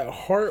mental? Is that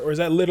heart? Or is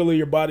that literally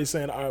your body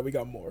saying, all right, we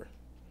got more?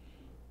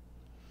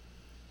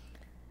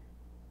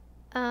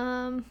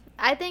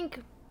 I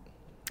think,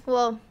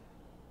 well,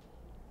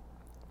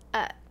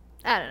 I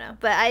don't know,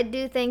 but I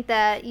do think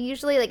that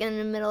usually, like, in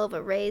the middle of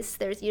a race,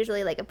 there's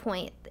usually like a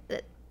point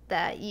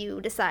that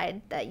you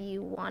decide that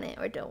you want it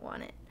or don't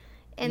want it,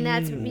 and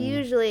that's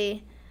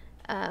usually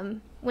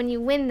when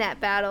you win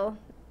that battle.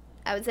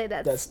 I would say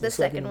that's the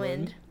second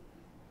wind.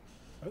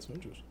 That's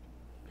interesting.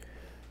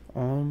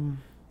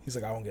 He's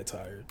like, I won't get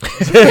tired.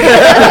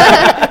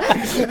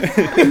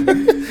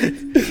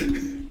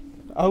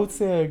 I would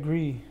say I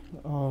agree.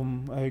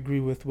 I agree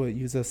with what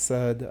you just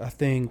said. I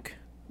think,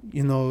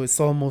 you know, it's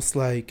almost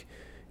like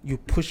you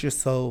push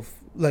yourself.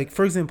 Like,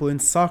 for example, in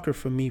soccer,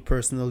 for me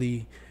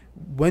personally,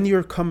 when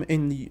you're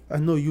I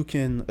know you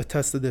can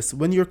attest to this,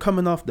 when you're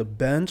coming off the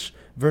bench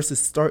versus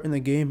starting a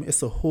game,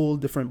 it's a whole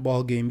different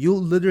ball game.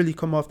 You'll literally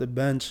come off the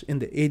bench in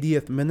the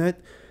 80th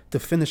minute to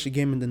finish the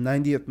game in the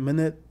 90th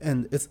minute,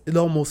 and it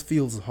almost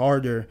feels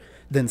harder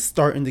than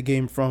starting the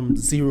game from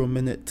 0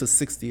 minute to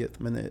 60th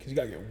minute. Because you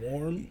got to get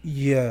warm.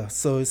 Yeah,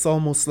 so it's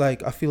almost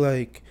like, I feel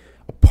like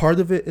a part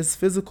of it is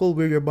physical,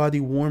 where your body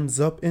warms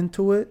up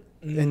into it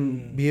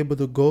and be able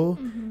to go.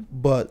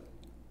 But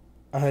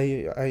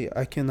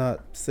I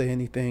cannot say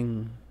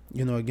anything,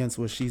 you know, against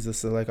what she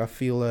just said. Like, I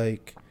feel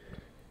like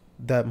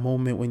that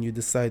moment when you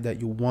decide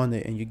that you want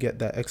it and you get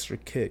that extra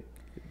kick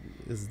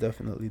is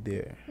definitely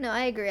there. No,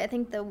 I agree. I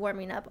think the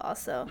warming up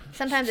also,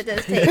 sometimes it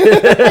does take.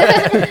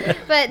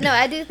 But no,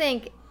 I do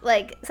think,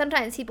 like,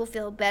 sometimes people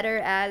feel better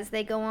as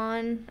they go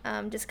on,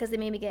 just because they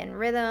maybe get in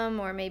rhythm,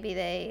 or maybe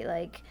they,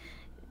 like,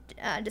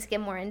 just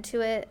get more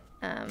into it.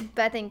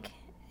 But I think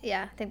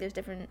there's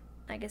different,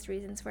 I guess,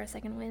 reasons for a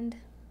second wind.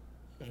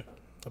 How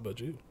about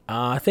you?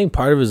 I think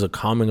part of it is a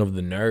calming of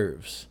the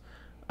nerves.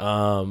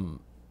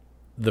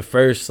 The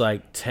first,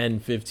 like, 10,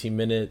 15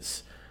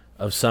 minutes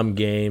of some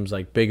games,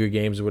 like bigger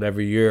games or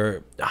whatever,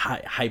 you're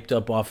hyped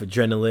up off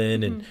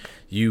adrenaline, and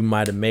you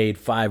might have made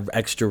 5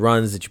 extra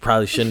runs that you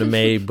probably shouldn't have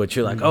made, but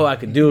you're like, oh, I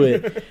could do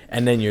it.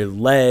 And then your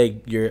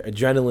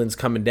adrenaline's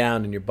coming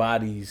down, and your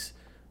body's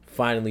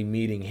finally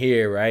meeting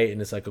here, right?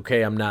 And it's like,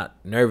 okay, I'm not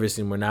nervous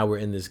anymore. Now we're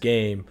in this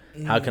game.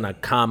 How can I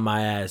calm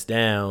my ass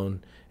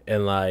down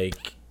and,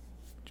 like,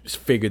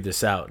 figured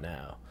this out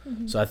now.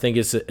 So I think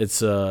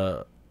it's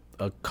a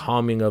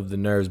calming of the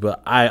nerves.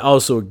 But I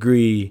also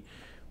agree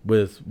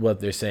with what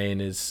they're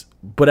saying is,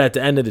 but at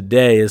the end of the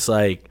day, it's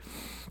like,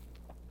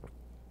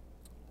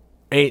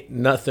 ain't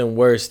nothing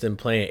worse than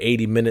playing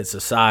 80 minutes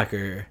of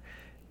soccer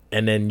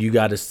and then you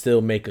got to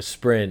still make a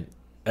sprint,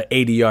 an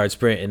 80-yard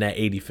sprint in that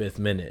 85th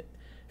minute.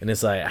 And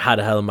it's like, how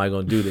the hell am I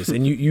going to do this?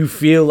 And you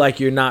feel like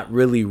you're not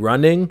really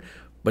running,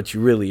 but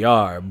you really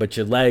are. But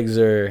your legs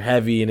are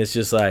heavy, and it's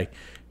just like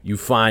you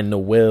find the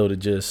will to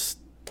just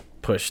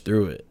push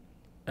through it.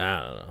 I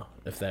don't know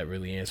if that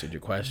really answered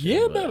your question.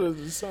 Yeah, that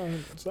does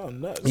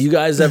sound nuts. You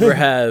guys ever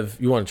have,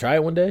 you want to try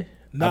it one day?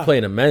 Nah. I play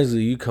in a men's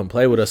league. You come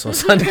play with us on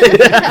Sunday.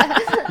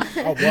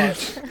 I'll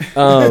watch.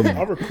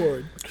 I'll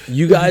record.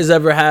 You guys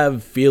ever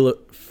have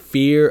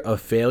fear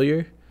of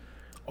failure?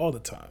 All the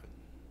time.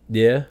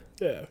 Yeah?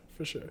 Yeah,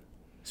 for sure.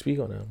 Speak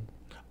on that.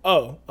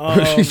 Oh.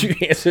 You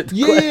answered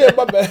the question. Yeah,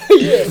 my bad.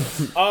 Yeah.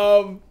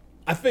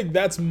 I think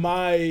that's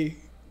my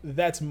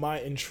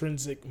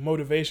intrinsic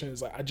motivation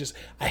is like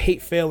I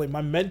hate failing.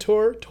 My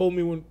mentor told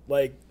me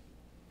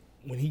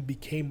when he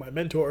became my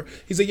mentor,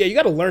 he's like, yeah, you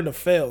got to learn to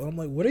fail. And I'm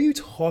like, what are you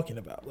talking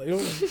about? Like,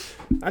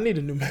 I need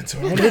a new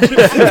mentor.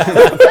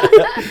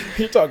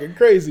 You're talking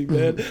crazy,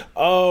 man.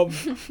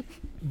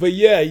 But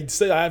yeah, he'd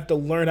say I have to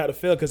learn how to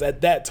fail because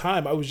at that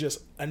time I was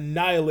just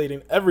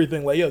annihilating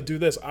everything. Like, yo, do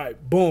this. All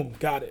right, boom,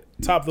 got it.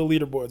 Top of the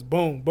leaderboards.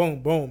 Boom,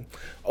 boom, boom.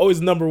 Always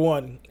number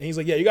one. And he's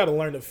like, yeah, you got to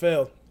learn to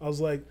fail. I was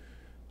like,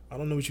 I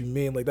don't know what you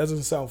mean. Like, that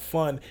doesn't sound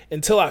fun.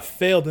 Until I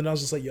failed, and I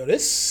was just like, yo,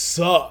 this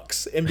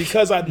sucks. And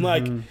because I'm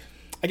like,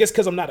 I guess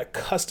because I'm not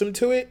accustomed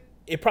to it,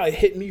 it probably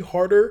hit me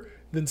harder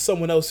than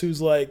someone else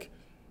who's like,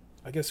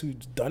 I guess who's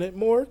done it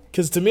more.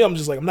 Because to me, I'm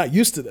just like, I'm not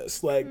used to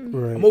this. Like,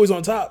 Right. I'm always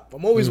on top.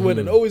 I'm always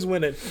winning, always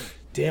winning.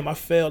 Damn, I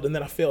failed, and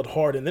then I failed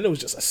hard. And then it was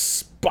just a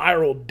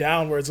spiral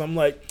downwards. I'm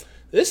like,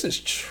 this is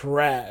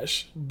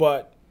trash.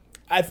 But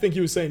I think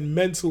he was saying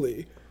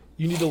mentally,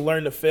 you need to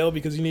learn to fail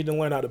because you need to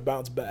learn how to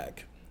bounce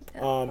back.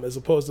 As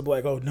opposed to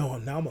like, oh, no,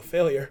 now I'm a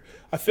failure.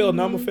 I failed,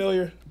 now I'm a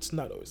failure. It's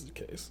not always the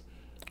case.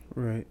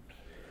 Right.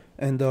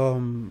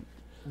 And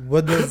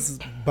what does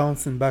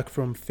bouncing back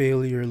from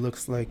failure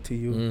looks like to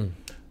you?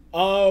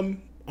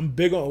 I'm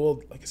big on,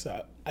 well, like I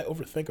said, I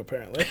overthink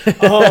apparently.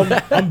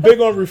 I'm big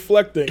on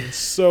reflecting.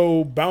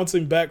 So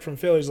bouncing back from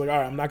failure is like, all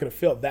right, I'm not going to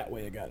fail that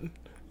way again.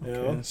 You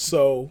know?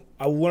 So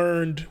I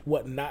learned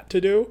what not to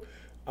do.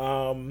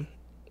 And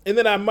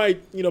then I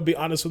might, be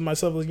honest with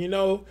myself, like,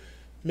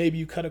 maybe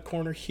you cut a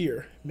corner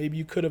here. Maybe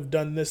you could have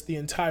done this the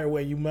entire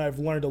way. You might have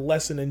learned a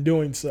lesson in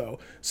doing so.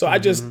 So I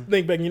just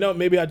think back,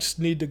 maybe I just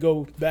need to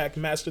go back,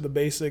 master the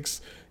basics,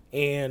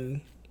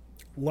 and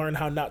learn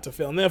how not to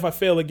fail. And then if I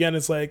fail again,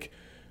 it's like,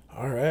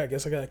 all right, I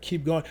guess I got to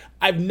keep going.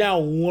 I've now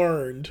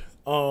learned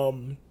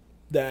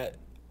that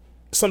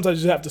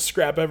sometimes you have to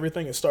scrap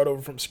everything and start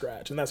over from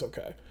scratch, and that's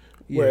okay.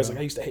 Whereas like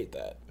I used to hate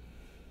that.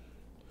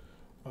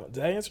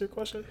 Did I answer your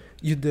question?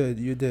 You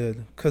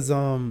did. Because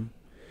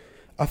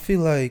I feel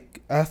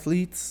like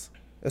athletes,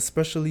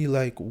 especially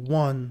like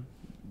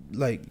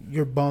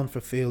you're bound for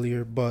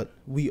failure, but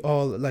we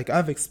all, like,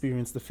 I've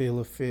experienced the fear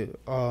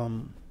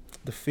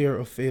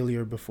of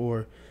failure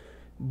before,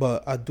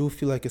 but I do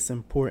feel like it's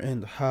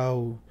important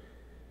how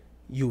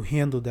you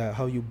handle that,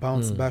 how you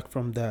bounce back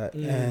from that.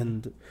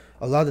 And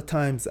a lot of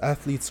times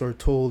athletes are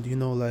told,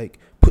 like,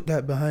 put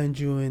that behind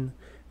you and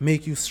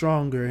make you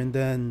stronger, and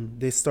then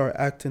they start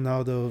acting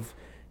out of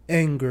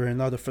anger and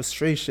out of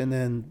frustration,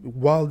 and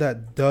while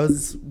that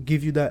does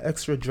give you that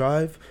extra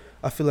drive,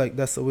 I feel like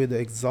that's a way to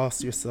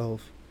exhaust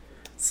yourself.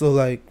 So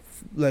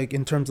like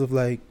in terms of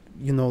like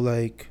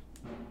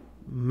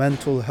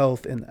mental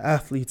health and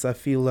athletes, I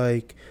feel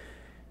like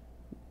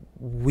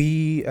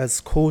we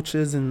as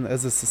coaches and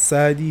as a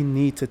society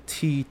need to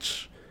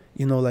teach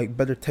like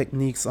better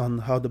techniques on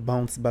how to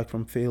bounce back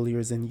from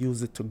failures and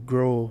use it to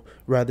grow,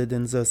 rather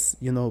than just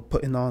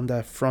putting on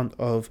that front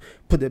of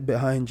put it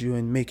behind you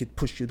and make it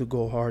push you to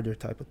go harder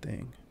type of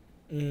thing.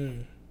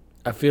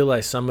 I feel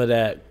like some of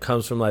that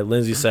comes from, like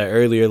Lindsay said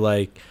earlier,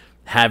 like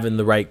having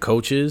the right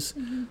coaches.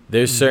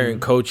 There's certain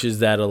coaches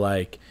that are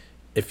like,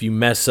 if you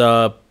mess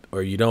up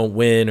or you don't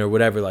win or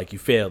whatever, like you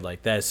failed,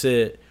 like that's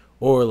it.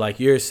 Or like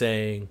you're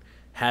saying,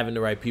 having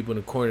the right people in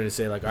the corner to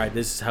say, like, all right,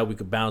 this is how we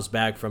could bounce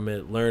back from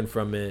it, learn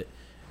from it,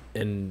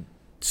 and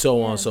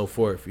so on and so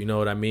forth. You know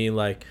what I mean?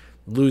 Like,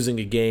 losing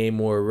a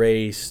game or a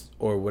race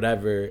or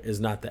whatever is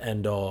not the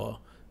end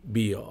all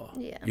be all.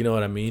 Yeah. You know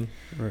what I mean?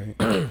 Right.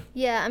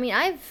 Yeah, I mean,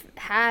 I've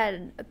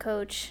had a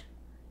coach.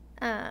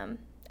 I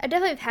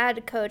definitely have had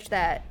a coach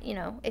that,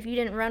 if you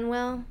didn't run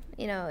well,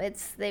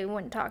 they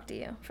wouldn't talk to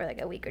you for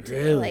like a week or two.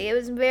 Really? Like, it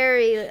was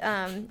very,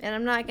 and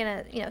I'm not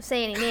gonna,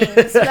 say any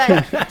names,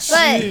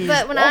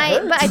 but when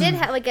I did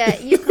have like at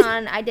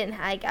UConn, I didn't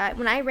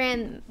when I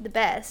ran the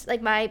best,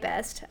 like my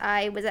best,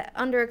 I was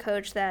under a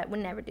coach that would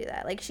never do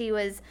that. Like, she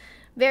was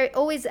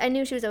I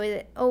knew she was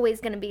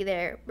always going to be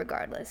there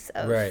regardless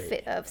of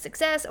of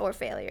success or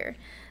failure.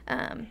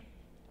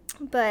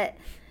 But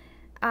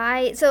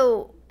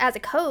so as a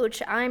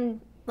coach, I'm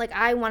like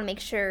I want to make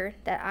sure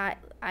that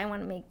I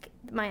want to make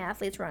my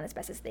athletes run as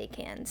best as they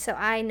can. So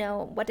I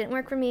know what didn't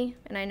work for me,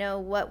 and I know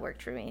what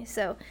worked for me.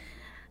 So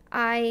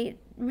I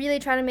really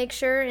try to make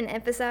sure and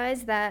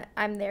emphasize that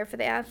I'm there for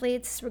the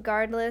athletes,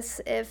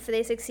 regardless if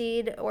they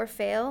succeed or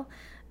fail.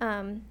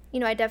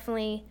 I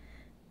definitely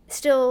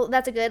still,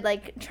 that's a good,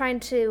 like, trying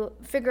to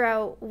figure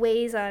out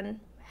ways on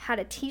how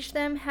to teach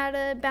them how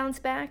to bounce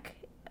back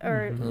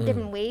or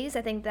different ways.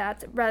 I think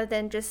that's, rather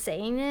than just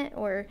saying it,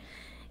 or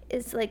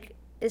is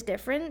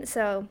different.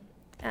 So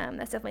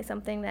that's definitely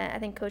something that I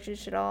think coaches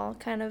should all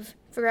kind of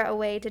figure out a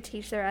way to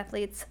teach their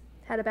athletes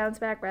how to bounce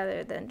back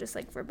rather than just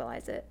like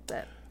verbalize it.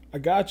 But I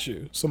got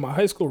you. So my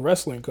high school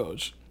wrestling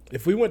coach,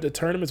 if we went to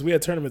tournaments, we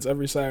had tournaments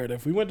every Saturday.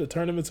 If we went to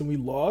tournaments and we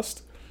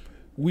lost,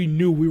 we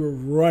knew we were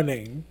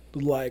running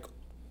like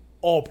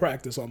all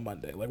practice on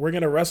Monday. Like, we're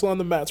going to wrestle on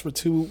the mats for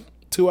two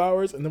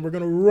hours, and then we're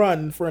going to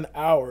run for an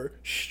hour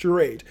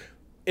straight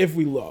if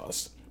we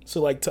lost.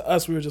 So, like, to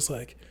us, we were just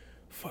like,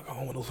 fuck, I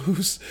don't want to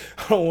lose.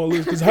 I don't want to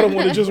lose because I don't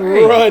want to just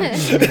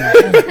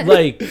run.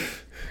 Like,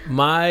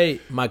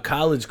 my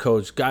college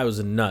coach, guy was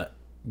a nut.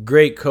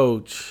 Great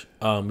coach.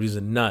 He's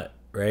a nut,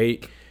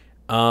 right?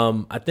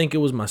 I think it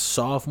was my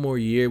sophomore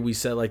year. We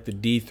set like the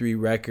D3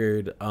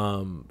 record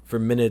for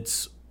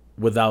minutes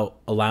without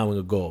allowing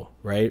a goal,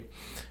 right?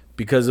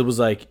 Because it was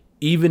like,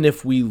 even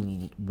if we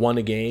won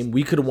a game,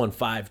 we could have won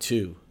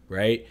 5-2,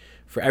 right?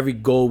 For every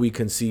goal we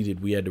conceded,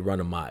 we had to run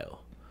a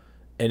mile.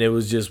 And it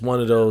was just one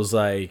of those,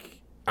 like,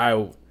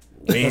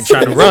 we ain't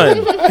trying to run.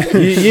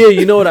 Yeah,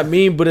 you know what I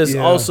mean? But it's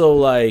also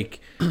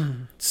like,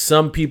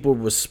 some people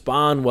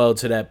respond well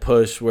to that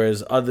push,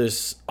 whereas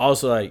others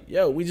also like,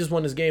 yo, we just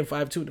won this game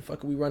 5-2. The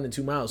fuck are we running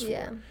 2 miles for?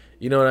 Yeah.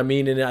 You know what I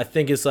mean? And I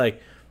think it's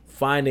like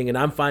and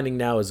I'm finding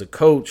now as a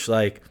coach,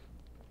 like,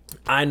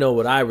 I know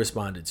what I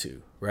responded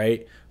to,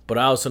 right? But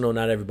I also know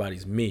not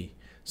everybody's me.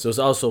 So it's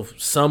also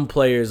some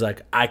players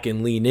like I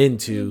can lean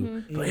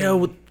into, like, yo,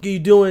 what are you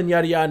doing?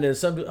 Yada, yada. And then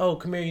some, oh,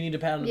 come here, you need a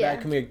pat on the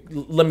back. Come here,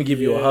 let me give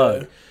you a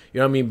hug. You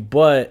know what I mean?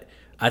 But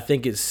I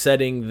think it's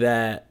setting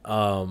that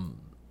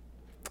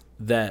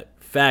that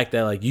fact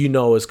that, like,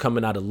 is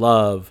coming out of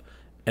love,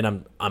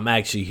 and I'm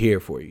actually here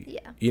for you.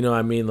 Yeah. You know what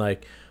I mean?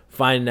 Like,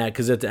 finding that,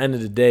 because at the end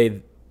of the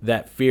day,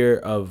 that fear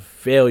of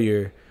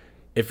failure,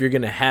 if you're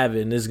going to have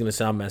it, and this is going to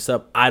sound messed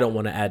up, I don't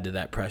want to add to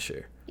that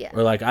pressure. Yeah.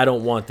 Or, like, I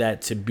don't want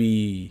that to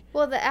be...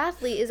 Well, the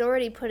athlete is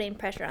already putting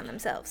pressure on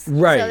themselves.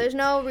 Right. So there's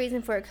no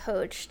reason for a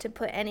coach to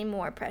put any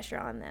more pressure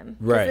on them.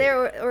 Right. Because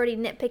they're already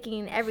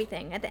nitpicking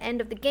everything. At the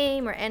end of the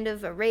game or end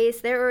of a race,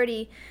 they're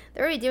already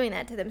doing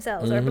that to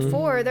themselves. Or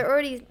before, they're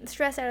already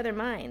stressed out of their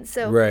minds.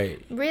 So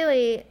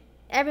really,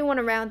 everyone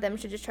around them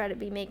should just try to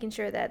be making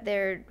sure that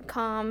they're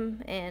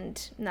calm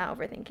and not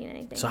overthinking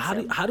anything. So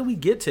how do we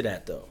get to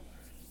that, though?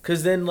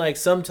 Because then, like,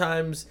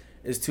 sometimes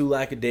it's too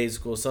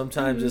lackadaisical.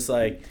 Sometimes it's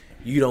like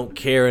you don't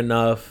care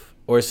enough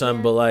or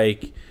something. But,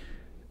 like,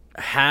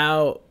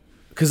 how...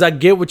 Because I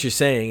get what you're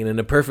saying. And in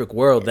a perfect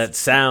world, that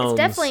sounds... It's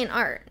definitely an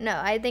art. No,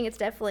 I think it's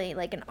definitely,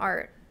 like, an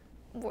art.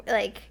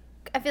 Like,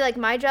 I feel like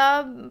my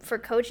job for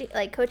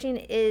coaching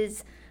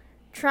is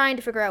trying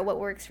to figure out what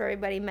works for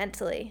everybody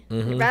mentally.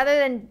 Rather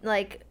than,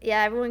 like,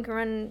 everyone can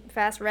run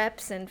fast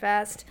reps and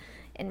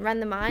run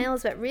the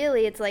miles, but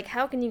really it's like,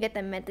 how can you get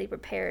them mentally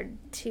prepared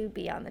to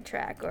be on the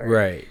track? Or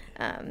right.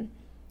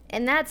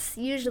 And that's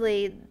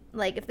usually,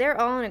 like, if they're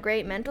all in a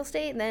great mental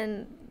state,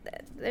 then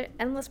there are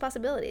endless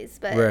possibilities.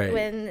 But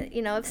when,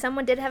 if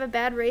someone did have a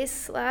bad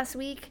race last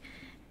week,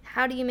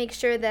 how do you make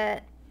sure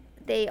that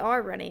they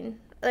are running?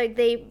 Like,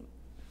 they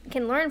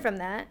can learn from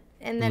that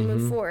and then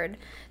move forward.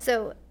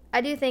 So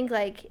I do think,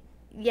 like,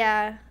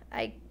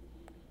 I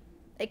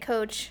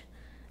coach,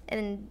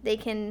 and they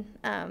can,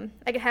 I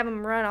could have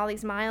them run all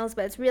these miles,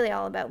 but it's really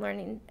all about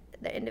learning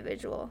the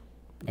individual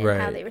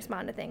and how they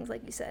respond to things,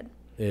 like you said.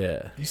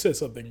 Yeah. You said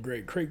something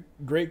great.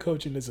 Great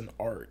coaching is an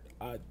art.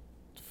 I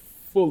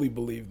fully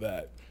believe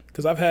that.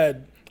 Because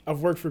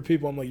I've worked for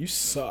people, I'm like, you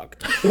suck.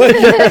 like,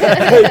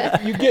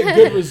 you get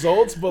good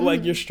results, but,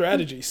 like, your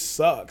strategy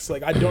sucks.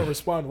 Like, I don't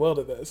respond well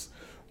to this.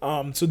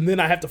 So then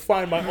I have to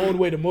find my own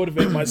way to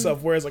motivate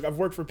myself. Whereas, like, I've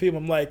worked for people,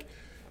 I'm like,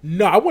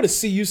 no, I want to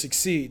see you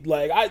succeed.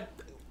 Like,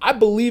 I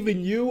believe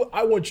in you.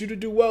 I want you to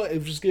do well.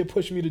 It's just going to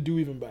push me to do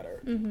even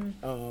better.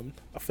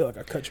 I feel like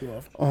I cut you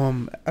off.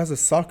 As a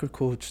soccer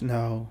coach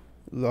now,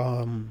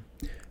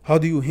 how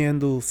do you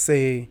handle,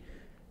 say,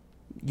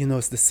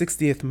 it's the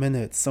 60th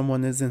minute,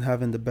 someone isn't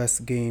having the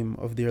best game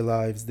of their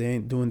lives, they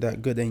ain't doing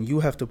that good, and you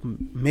have to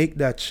make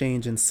that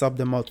change and sub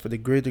them out for the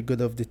greater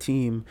good of the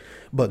team,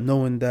 but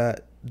knowing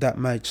that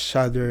might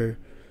shatter,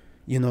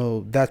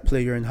 that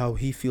player and how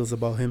he feels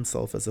about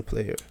himself as a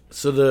player.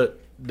 So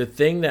the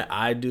thing that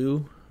I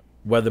do,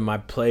 whether my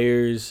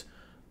players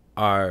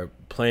are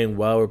playing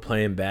well or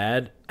playing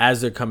bad,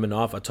 as they're coming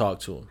off, I talk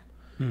to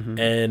them.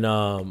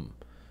 And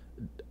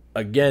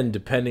again,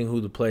 depending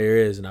who the player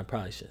is, and I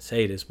probably shouldn't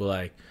say this, but,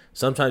 like,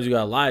 sometimes you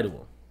gotta lie to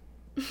them.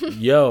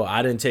 Yo,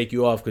 I didn't take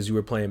you off because you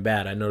were playing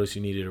bad. I noticed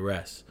you needed a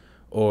rest.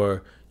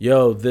 Or,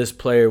 yo, this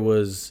player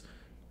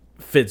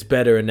fits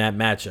better in that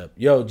matchup.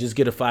 Yo, just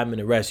get a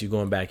 5-minute rest. You're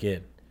going back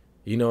in.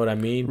 You know what I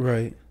mean?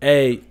 Right.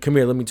 Hey, come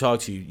here, let me talk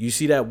to you. You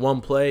see that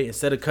one play?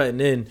 Instead of cutting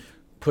in,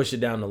 push it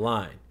down the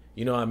line.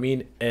 You know what I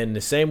mean? And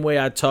the same way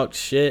I talked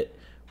shit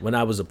when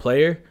I was a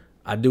player,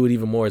 I do it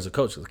even more as a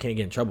coach because I can't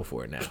get in trouble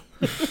for it now.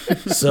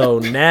 So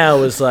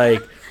now it's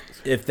like,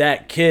 if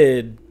that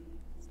kid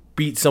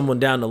beats someone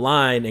down the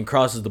line and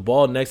crosses the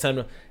ball next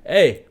time,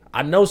 hey,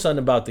 I know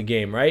something about the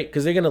game, right?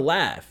 Because they're going to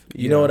laugh.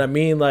 You know what I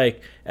mean?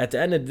 Like, at the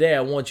end of the day,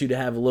 I want you to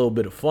have a little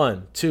bit of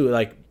fun, too.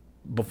 Like,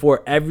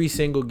 before every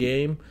single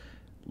game,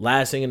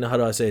 last thing in the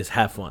huddle I say is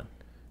have fun.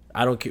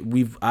 I don't care.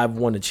 I've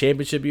won a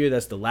championship year.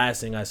 That's the last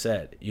thing I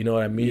said. You know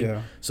what I mean?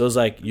 Yeah. So it's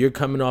like, you're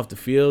coming off the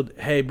field.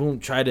 Hey, boom,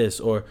 try this.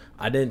 Or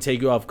I didn't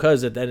take you off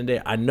because at the end of the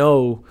day, I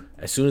know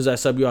as soon as I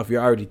sub you off,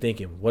 you're already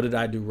thinking, what did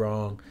I do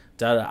wrong?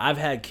 I've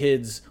had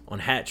kids on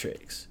hat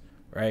tricks,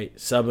 right?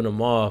 Subbing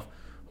them off.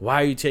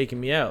 Why are you taking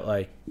me out?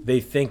 Like, they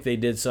think they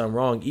did something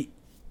wrong,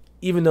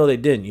 even though they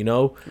didn't, you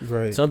know?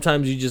 Right.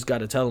 Sometimes you just got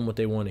to tell them what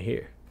they want to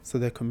hear. So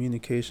that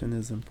communication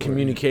is important.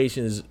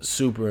 Communication is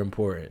super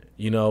important,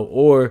 you know?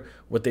 Or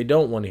what they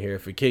don't want to hear.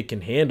 If a kid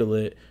can handle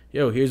it,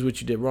 yo, here's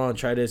what you did wrong,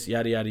 try this,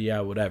 yada, yada,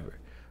 yada, whatever.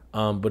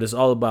 But it's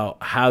all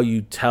about how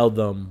you tell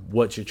them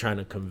what you're trying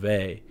to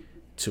convey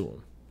to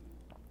them.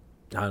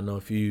 I don't know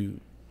if you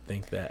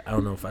think that. I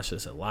don't know if I should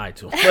have said lie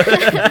to them.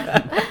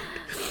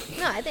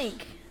 No, I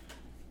think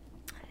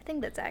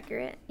that's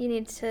accurate. You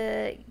need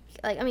to,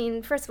 like, I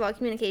mean, first of all,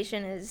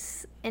 communication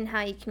is, and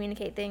how you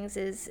communicate things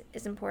is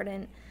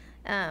important.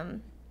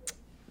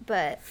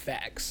 But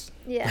facts.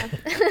 Yeah,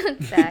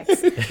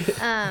 facts.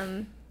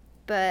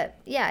 But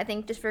yeah, I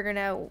think just figuring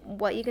out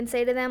what you can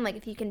say to them. Like,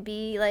 if you can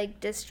be like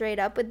just straight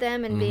up with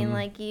them and being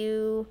like,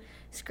 you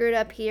screwed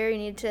up here, you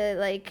need to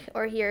like,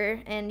 or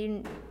here, and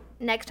you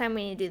next time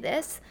we need to do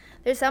this.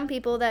 There's some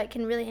people that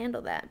can really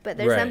handle that, but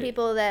there's some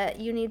people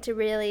that you need to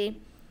really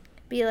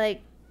be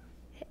like,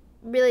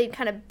 really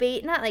kind of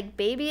not like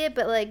baby it,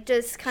 but like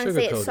just kind of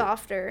say it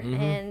softer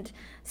and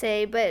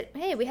say, but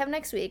hey, we have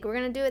next week. We're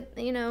going to do it,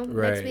 you know,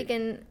 next week.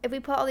 And if we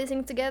put all these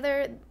things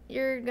together,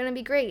 you're going to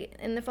be great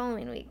in the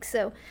following week.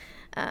 So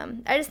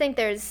I just think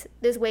there's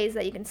ways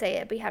that you can say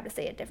it, but you have to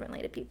say it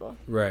differently to people.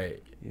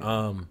 Right.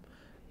 Yeah.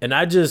 And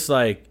I just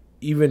like,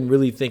 even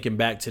really thinking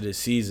back to this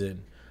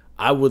season,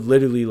 I would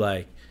literally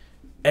like,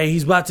 hey,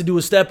 he's about to do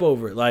a step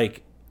over.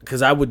 Like,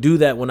 because I would do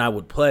that when I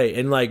would play,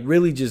 and like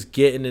really just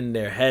getting in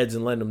their heads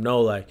and letting them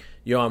know like,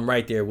 yo, I'm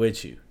right there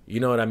with you. You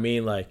know what I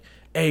mean? Like,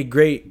 hey,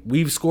 great,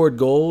 we've scored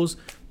goals.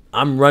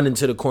 I'm running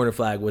to the corner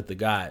flag with the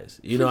guys.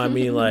 You know what I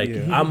mean? Like,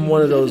 I'm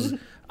one of those,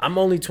 I'm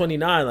only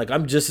 29. Like,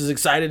 I'm just as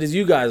excited as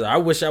you guys are. I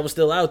wish I was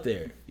still out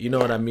there. You know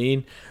what I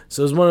mean?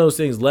 So it's one of those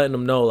things, letting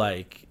them know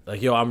like,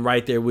 yo, I'm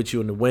right there with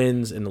you in the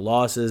wins and the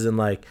losses, and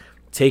like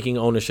taking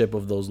ownership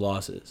of those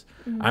losses.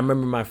 I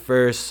remember my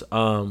first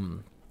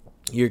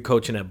year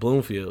coaching at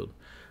Bloomfield.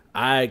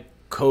 I've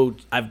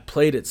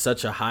played at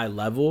such a high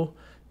level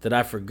that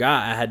I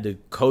forgot I had to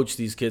coach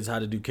these kids how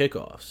to do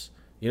kickoffs.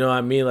 You know what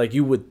I mean? Like,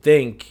 you would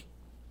think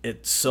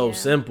it's so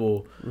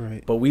simple,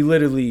 right? But we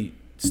literally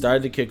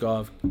started the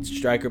kickoff.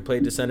 Striker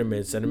played the center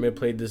mid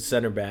played the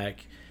center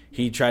back.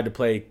 He tried to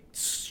play,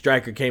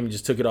 striker came and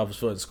just took it off his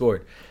foot and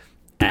scored.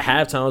 At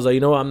halftime, I was like, you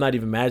know what? I'm not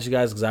even mad at you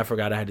guys because I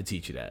forgot I had to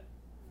teach you that.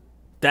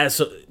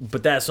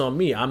 But that's on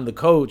me. I'm the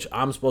coach.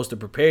 I'm supposed to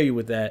prepare you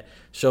with that.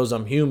 Shows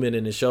I'm human,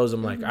 and it shows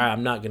I'm like, all right,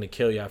 I'm not gonna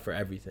kill y'all for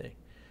everything.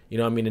 You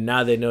know what I mean? And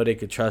now they know they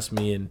could trust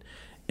me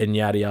and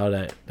yada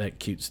yada, that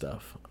cute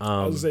stuff.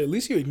 I was gonna say, at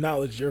least you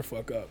acknowledge your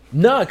fuck up.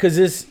 No, because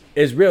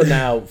it's real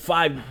now.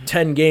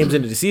 5-10 games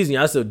into the season,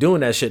 y'all still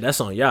doing that shit.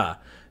 That's on y'all.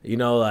 You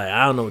know, like,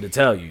 I don't know what to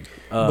tell you.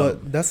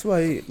 But that's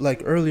why,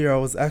 like, earlier I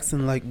was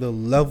asking like the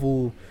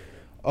level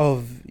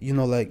of, you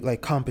know,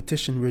 like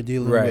competition we're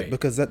dealing with,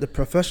 because at the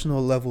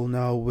professional level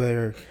now,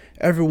 where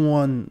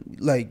everyone,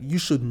 like, you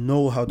should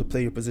know how to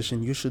play your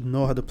position, you should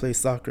know how to play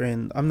soccer,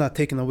 and I'm not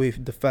taking away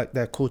the fact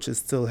that coaches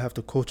still have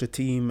to coach a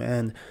team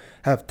and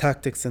have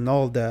tactics and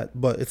all that,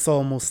 but it's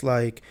almost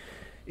like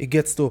it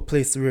gets to a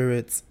place where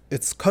it's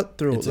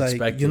cutthroat. It's like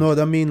expected. You know what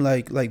I mean?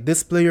 Like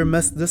this player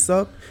messed this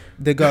up,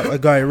 they got a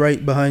guy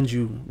right behind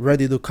you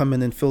ready to come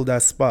in and fill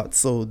that spot.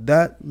 So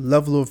that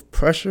level of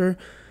pressure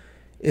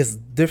is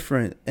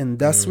different, and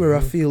that's where I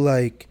feel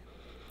like,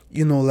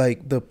 you know,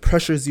 like the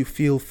pressures you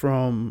feel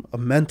from a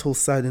mental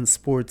side in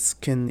sports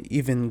can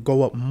even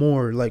go up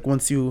more, like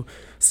once you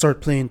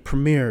start playing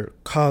premier,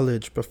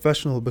 college,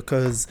 professional,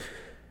 because,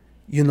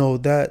 you know,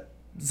 that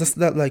just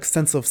that like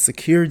sense of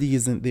security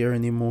isn't there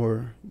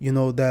anymore, you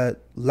know, that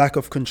lack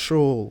of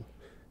control,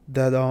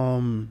 that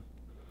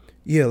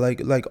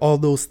like all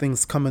those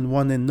things come in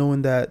one, and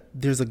knowing that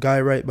there's a guy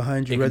right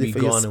behind you ready for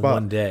your spot in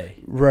one day,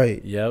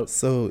 right? Yep.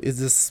 So it's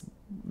just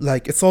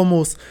like it's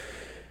almost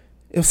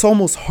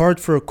hard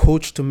for a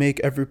coach to make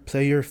every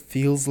player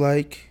feels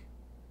like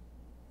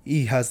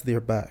he has their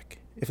back,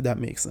 if that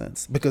makes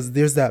sense, because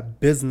there's that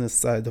business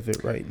side of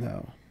it right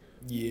now.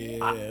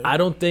 Yeah, I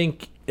don't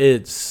think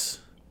it's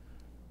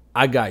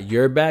I got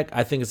your back.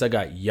 I think it's I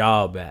got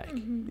y'all back.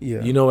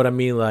 Yeah, you know what I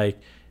mean? Like,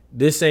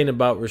 this ain't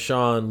about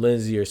Rashawn,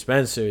 Lindsay, or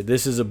Spencer.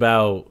 This is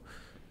about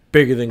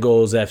Bigger Than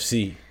Goals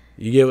FC.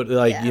 You get what,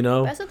 like, Yeah. you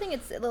know? I also think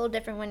it's a little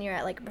different when you're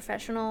at like a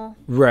professional.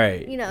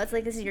 Right. You know, it's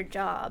like this is your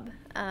job,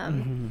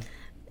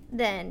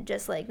 than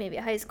just like maybe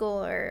a high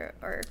school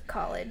or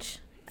college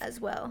as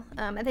well.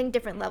 I think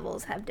different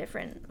levels have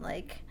different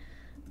like.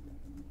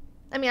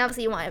 I mean,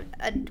 obviously you want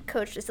a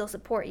coach to still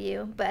support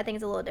you, but I think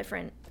it's a little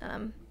different.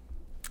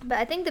 But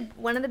I think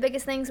one of the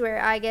biggest things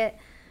where I get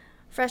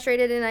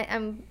frustrated,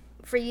 and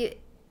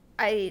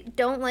I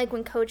don't like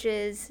when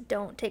coaches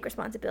don't take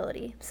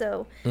responsibility.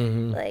 So,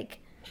 like,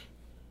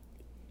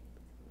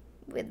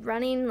 with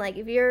running, like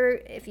if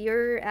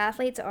your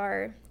athletes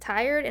are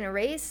tired in a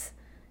race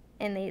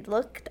and they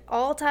look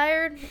all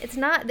tired, it's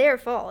not their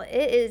fault.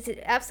 It is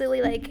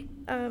absolutely like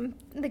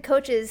the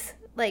coaches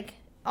like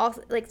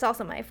also like it's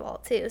also my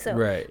fault too.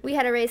 So we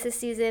had a race this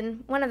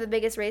season, one of the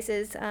biggest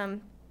races,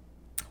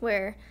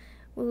 where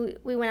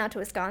we went out to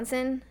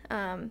Wisconsin,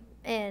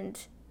 and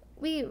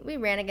we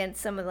ran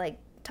against some of like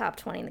top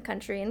 20 in the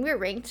country, and we were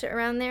ranked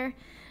around there,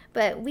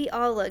 but we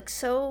all looked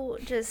so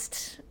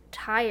just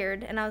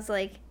tired, and I was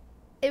like,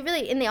 and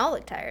they all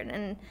looked tired,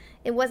 and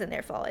it wasn't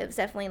their fault. It was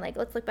definitely like,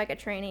 let's look back at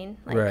training,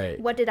 like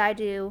what did I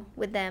do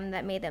with them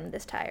that made them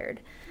this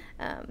tired?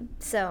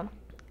 So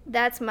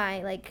that's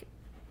my like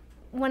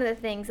one of the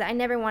things that I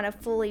never want to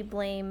fully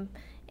blame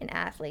an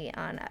athlete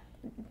on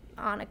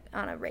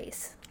a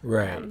race.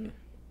 Right.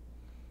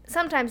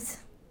 Sometimes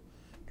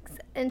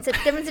in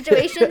different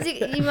situations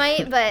you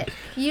might, but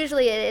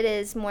usually it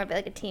is more of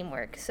like a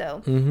teamwork.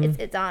 So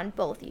it's on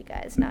both you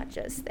guys, not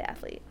just the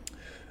athlete.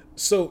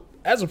 So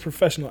as a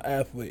professional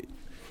athlete,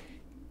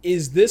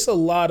 is this a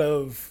lot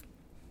of,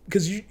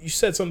 because you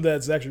said something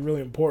that's actually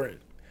really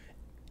important.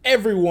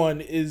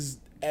 Everyone is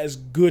as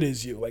good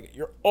as you. Like,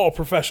 you're all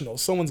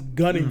professionals. Someone's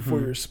gunning for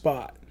your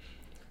spot.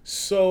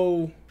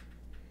 So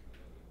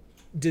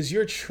does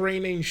your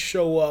training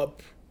show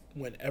up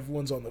when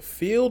everyone's on the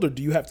field, or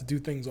do you have to do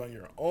things on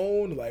your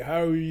own? Like,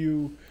 how are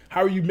you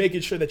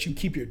making sure that you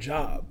keep your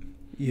job?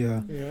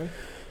 Yeah. Yeah.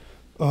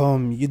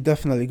 You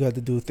definitely got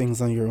to do things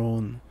on your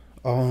own.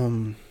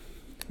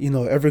 You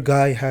know, every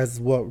guy has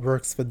what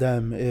works for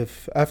them.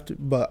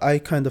 But I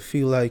kind of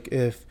feel like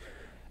if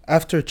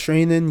after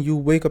training you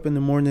wake up in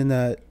the morning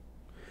at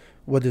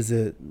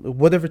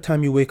whatever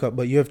time you wake up,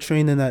 but you have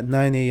training at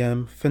 9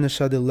 a.m.,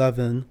 finish at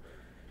 11,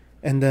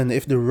 and then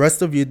if the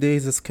rest of your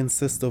days is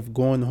consist of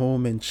going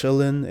home and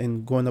chilling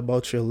and going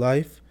about your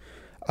life,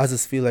 I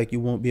just feel like you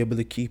won't be able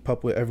to keep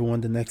up with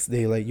everyone the next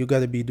day. Like, you got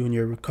to be doing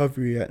your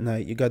recovery at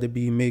night. You got to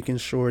be making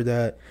sure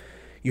that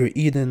you're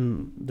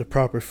eating the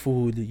proper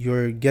food.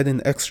 You're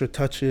getting extra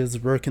touches,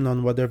 working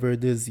on whatever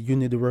it is you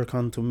need to work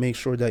on to make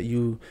sure that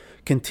you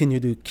continue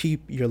to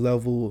keep your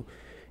level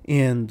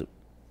and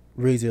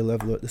raise your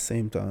level at the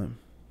same time.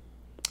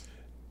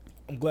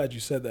 I'm glad you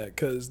said that,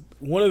 because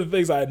one of the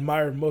things I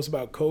admired most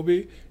about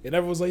Kobe, and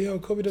everyone's like, yo,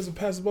 Kobe doesn't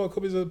pass the ball.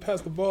 Kobe doesn't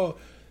pass the ball.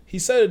 He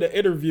said in the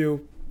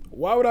interview,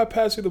 why would I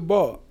pass you the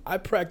ball? I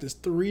practice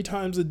 3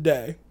 times a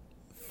day,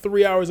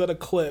 3 hours at a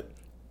clip,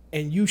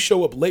 and you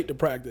show up late to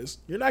practice.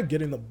 You're not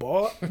getting the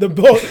ball. The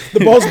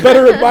ball's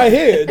better in my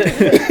head.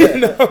 You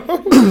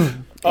know?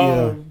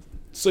 Yeah.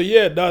 So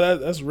yeah, no,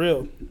 that's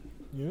real.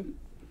 Yeah.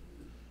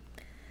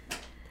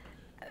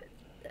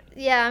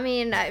 Yeah, I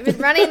mean, with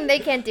running, they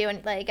can't do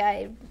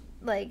anything.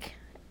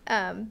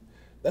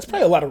 That's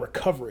probably a lot of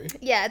recovery.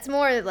 Yeah, it's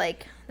more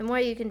like the more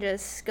you can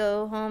just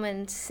go home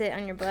and sit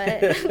on your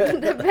butt,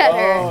 the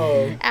better.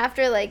 Oh.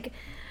 After, like,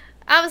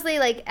 obviously,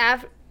 like,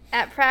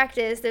 at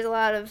practice, there's a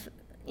lot of,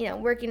 you know,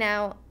 working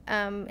out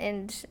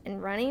and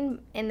running.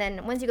 And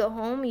then once you go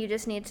home, you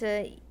just need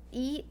to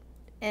eat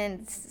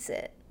and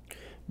sit.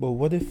 But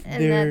what if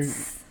And they're,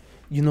 that's...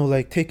 you know,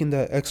 like taking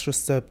that extra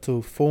step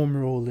to foam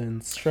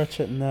rolling, stretch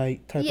at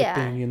night type of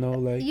thing, you know,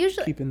 like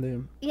usually, keeping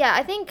them. Yeah,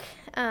 I think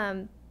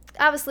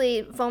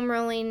obviously foam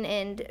rolling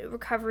and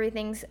recovery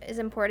things is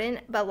important,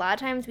 but a lot of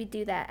times we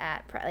do that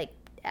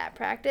at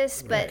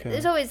practice. But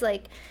there's always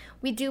like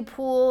we do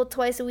pool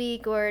twice a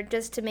week, or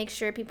just to make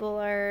sure people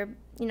are,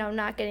 you know,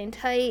 not getting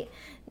tight.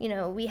 You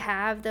know, we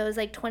have those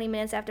like 20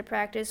 minutes after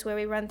practice where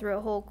we run through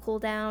a whole cool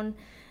down,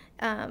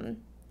 and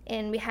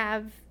we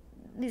have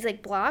these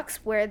like blocks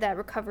where that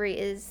recovery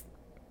is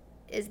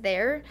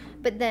there.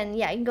 But then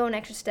yeah, you can go an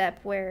extra step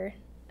where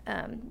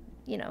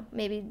you know,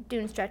 maybe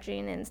doing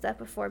stretching and stuff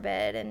before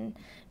bed, and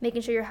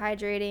making sure you're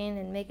hydrating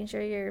and making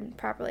sure you're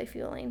properly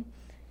fueling.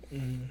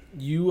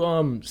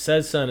 You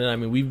said something. I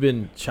mean, we've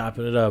been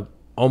chopping it up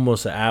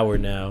almost an hour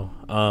now.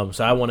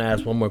 So I want to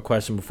ask one more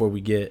question before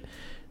we get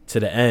to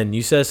the end.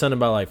 You said something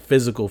about like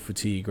physical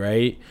fatigue,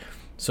 right?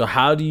 So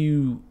how do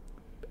you,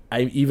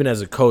 even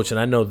as a coach, and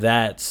I know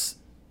that's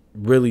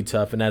really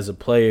tough, and as a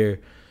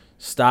player,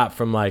 stop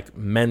from like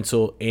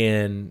mental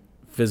and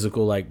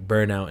physical like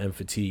burnout and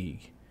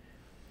fatigue?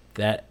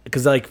 That,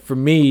 because like for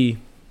me,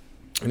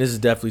 and this is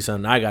definitely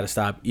something I got to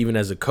stop even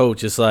as a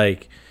coach, it's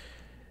like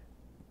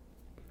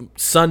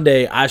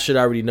Sunday I should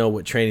already know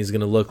what training is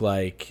going to look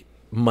like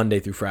Monday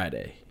through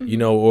Friday, you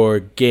know, or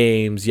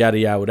games, yada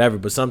yada, whatever.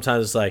 But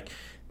sometimes it's like,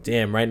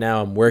 damn, right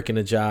now I'm working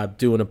a job,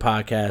 doing a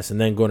podcast, and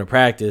then going to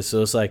practice.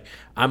 So it's like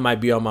I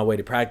might be on my way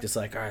to practice,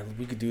 like, all right,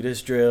 we could do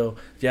this drill,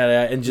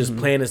 and just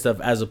planning stuff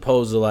as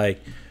opposed to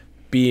like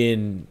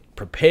being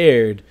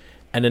prepared.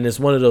 And then it's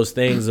one of those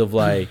things of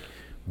like,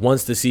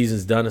 once the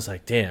season's done, it's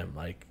like, damn,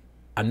 like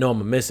I know I'm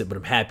gonna miss it, but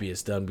I'm happy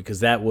it's done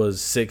because that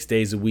was 6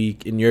 days a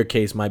week. In your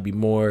case, might be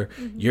more.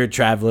 You're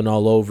traveling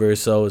all over,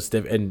 so it's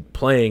and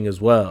playing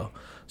as well.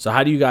 So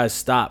how do you guys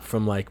stop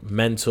from like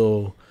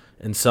mental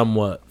and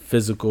somewhat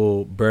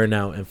physical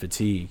burnout and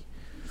fatigue?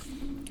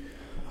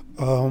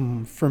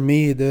 For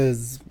me, it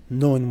is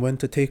knowing when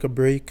to take a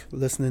break,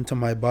 listening to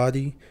my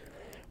body.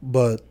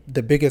 But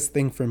the biggest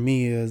thing for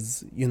me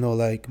is,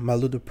 like my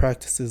little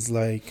practices,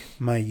 like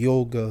my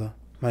yoga,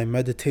 my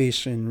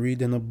meditation,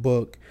 reading a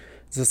book,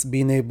 just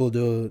being able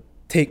to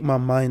take my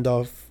mind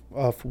off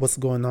what's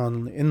going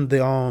on. In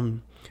the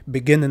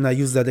beginning, I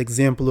use that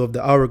example of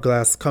the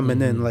hourglass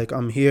coming in, like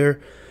I'm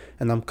here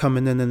and I'm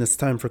coming in and it's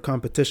time for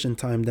competition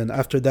time. Then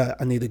after that,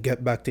 I need to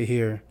get back to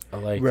here,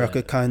 where I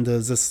could kind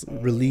of just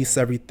release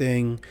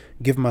everything,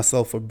 give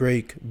myself a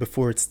break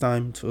before it's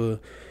time to,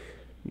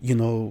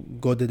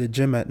 go to the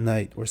gym at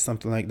night or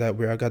something like that,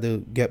 where I got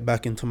to get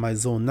back into my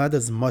zone. Not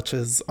as much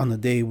as on a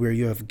day where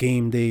you have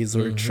game days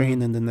or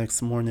training the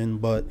next morning,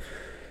 but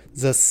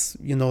just,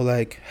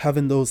 like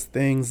having those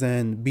things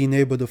and being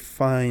able to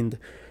find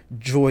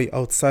joy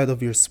outside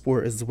of your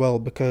sport as well.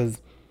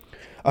 Because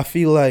I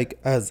feel like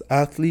as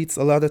athletes,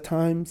 a lot of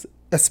times,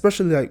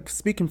 especially like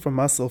speaking for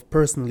myself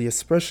personally,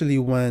 especially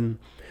when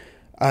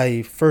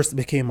I first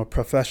became a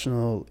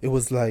professional, it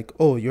was like,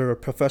 oh, you're a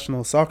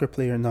professional soccer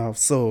player now.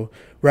 So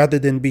rather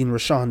than being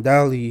Rashawn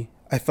Daly,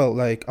 I felt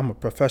like I'm a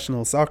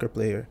professional soccer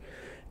player.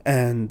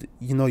 And,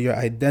 your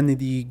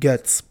identity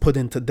gets put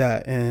into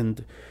that.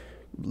 And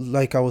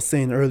like I was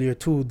saying earlier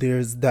too,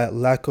 there's that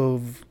lack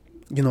of,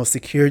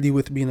 security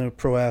with being a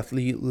pro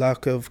athlete,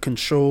 lack of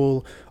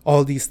control,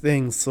 all these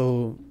things.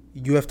 So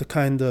you have to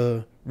kind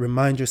of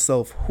remind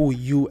yourself who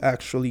you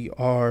actually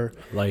are,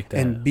 like that,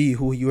 and be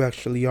who you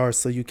actually are,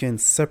 so you can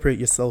separate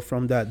yourself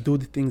from that, do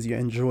the things you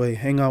enjoy,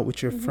 hang out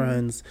with your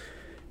friends,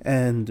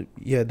 and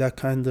that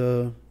kind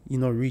of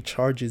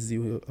recharges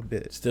you a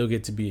bit. Still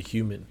get to be a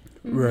human,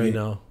 right?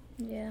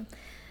 Yeah,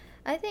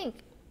 I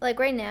think like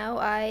right now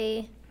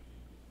I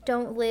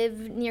don't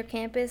live near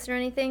campus or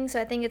anything, so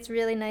I think it's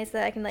really nice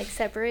that I can like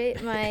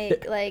separate my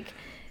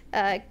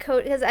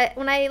coach, because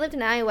when I lived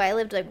in Iowa, I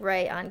lived like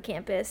right on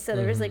campus, so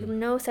there was like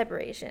no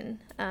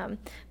separation.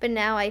 But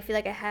now I feel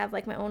like I have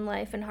like my own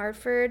life in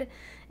Hartford,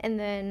 and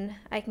then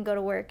I can go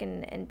to work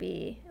and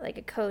be like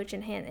a coach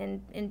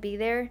and be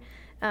there.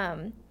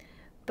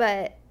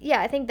 But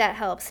yeah, I think that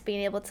helps,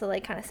 being able to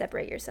like kind of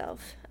separate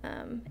yourself.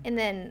 And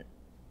then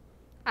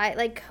I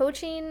like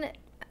coaching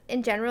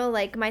in general.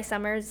 Like my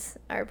summers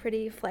are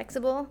pretty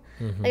flexible.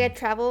 Like I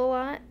travel a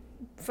lot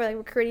for like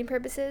recruiting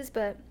purposes,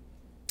 but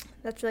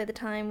that's really the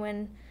time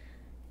when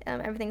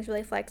everything's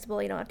really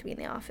flexible. You don't have to be in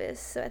the office.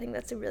 So I think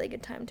that's a really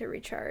good time to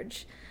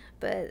recharge.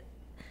 But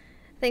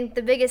I think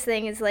the biggest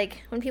thing is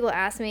like when people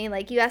ask me,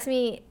 like you asked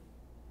me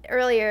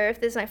earlier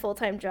if this is my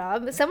full-time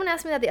job. Someone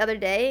asked me that the other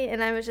day,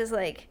 and I was just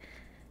like,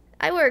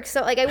 I work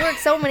so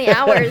many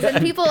hours.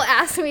 And people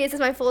ask me, is this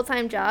my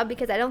full-time job?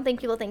 Because I don't think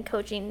people think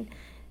coaching,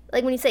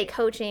 like when you say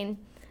coaching,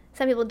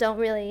 some people don't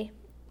really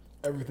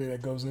everything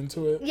that goes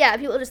into it. Yeah,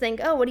 people just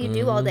think, oh, what do you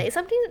do all day?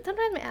 Sometimes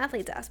my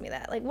athletes ask me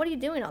that, like, what are you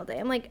doing all day?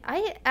 I'm like,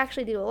 I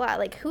actually do a lot.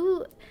 Like,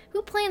 who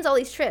plans all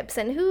these trips,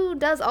 and who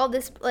does all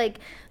this, like,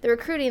 the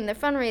recruiting, the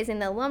fundraising,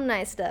 the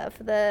alumni stuff,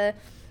 I'm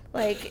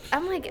like,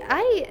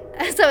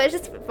 so it's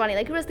just funny,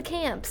 like, who does the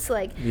camps,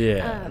 like,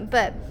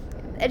 but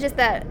it's just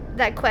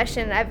that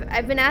question,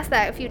 I've been asked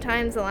that a few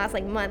times in the last,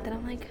 like, month, and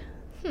I'm like,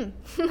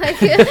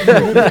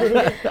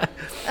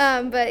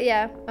 but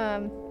yeah,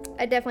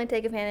 I definitely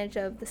take advantage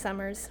of the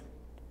summers.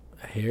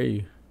 I hear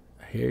you.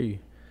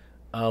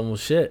 Well,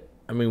 shit.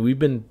 I mean, we've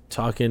been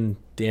talking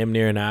damn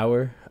near an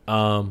hour.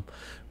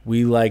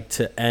 We like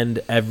to end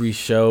every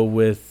show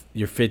with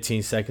your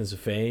 15 seconds of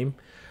fame.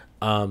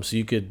 So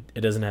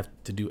it doesn't have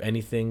to do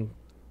anything.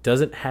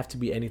 Doesn't have to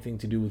be anything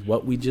to do with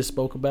what we just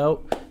spoke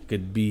about. It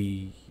could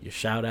be your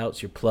shout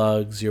outs, your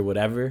plugs, your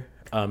whatever.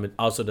 It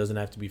also doesn't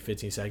have to be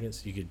 15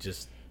 seconds. You could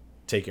just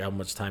take how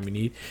much time you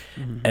need,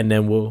 and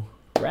then we'll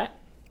wrap.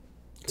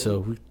 So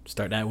we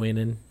start that way and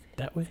then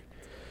that way.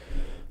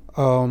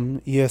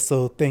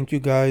 So thank you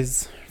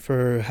guys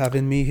for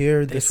having me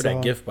here. Thanks for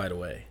that gift, by the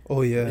way.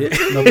 Oh yeah,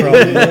 no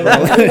problem.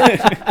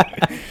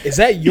 Is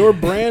that your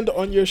brand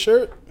on your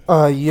shirt?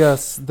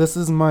 Yes, this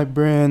is my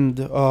brand,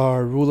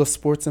 Rula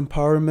Sports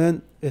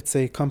Empowerment. It's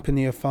a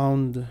company I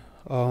found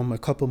a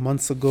couple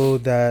months ago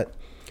that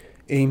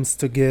aims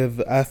to give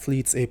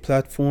athletes a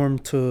platform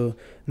to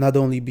not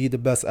only be the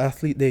best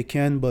athlete they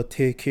can, but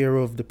take care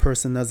of the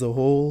person as a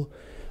whole.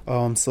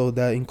 So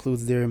that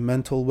includes their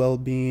mental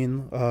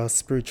well-being,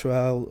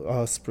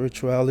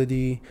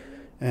 spirituality,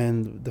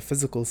 and the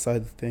physical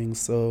side of things.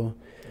 So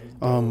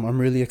I'm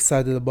really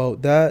excited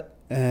about that.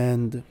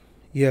 And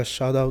yeah,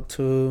 shout out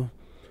to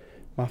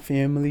my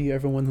family,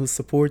 everyone who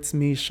supports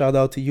me. Shout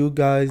out to you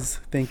guys.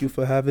 Thank you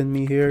for having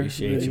me here.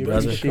 Appreciate you,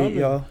 brother. Appreciate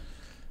y'all.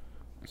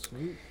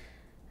 Sweet.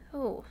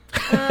 Oh.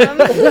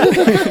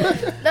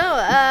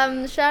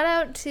 No, shout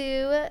out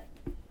to,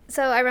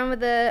 so I run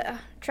with the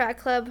track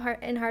club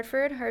in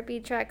Hartford,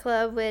 Heartbeat Track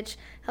Club, which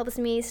helps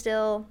me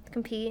still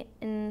compete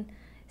in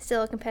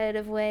still a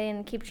competitive way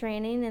and keep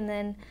training. And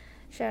then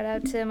shout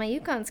out to my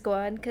Yukon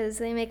squad because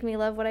they make me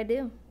love what I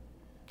do.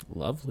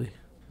 Lovely.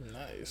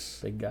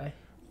 Nice. Big guy.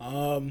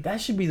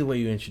 That should be the way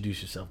you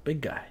introduce yourself.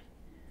 Big guy.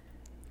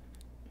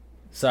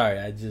 Sorry,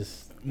 I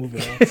just...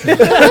 Moving on.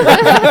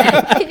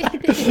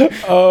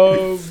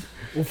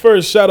 Well,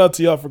 first, shout out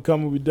to y'all for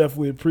coming. We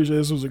definitely appreciate it.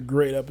 This was a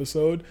great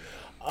episode.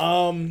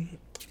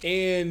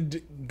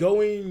 And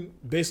going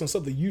based on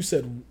something you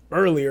said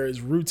earlier,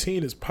 is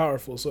routine is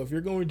powerful. So if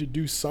you're going to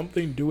do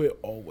something, do it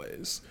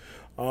always.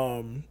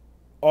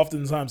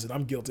 Oftentimes, and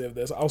I'm guilty of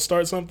this, I'll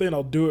start something,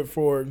 I'll do it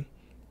for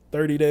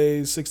 30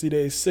 days, 60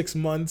 days, 6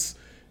 months,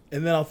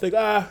 and then I'll think,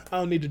 I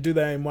don't need to do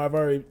that anymore. I've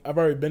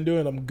already been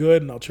doing it. I'm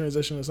good, and I'll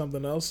transition to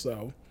something else.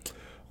 So,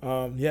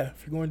 yeah,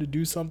 if you're going to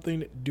do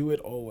something, do it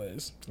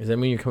always. Does that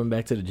mean you're coming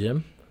back to the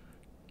gym?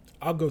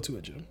 I'll go to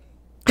a gym.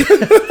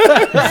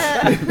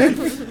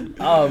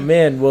 Oh,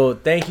 man. Well,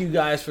 thank you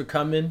guys for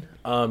coming.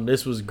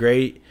 This was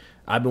great.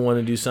 I've been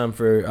wanting to do something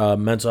for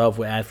mental health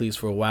with athletes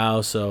for a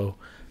while, so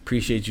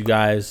appreciate you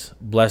guys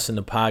blessing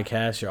the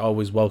podcast. You're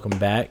always welcome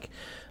back.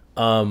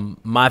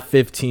 My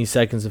 15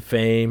 seconds of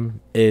fame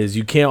is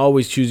you can't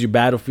always choose your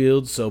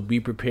battlefield, so be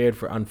prepared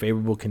for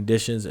unfavorable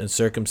conditions and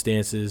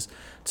circumstances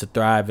to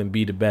thrive and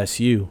be the best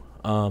you.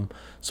 So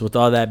with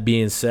all that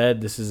being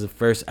said, this is the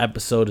first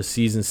episode of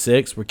season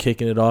 6. We're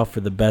kicking it off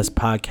for the best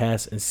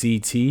podcast in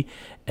CT,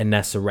 and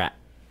that's a wrap.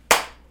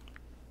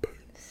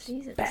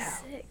 Season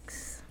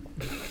 6.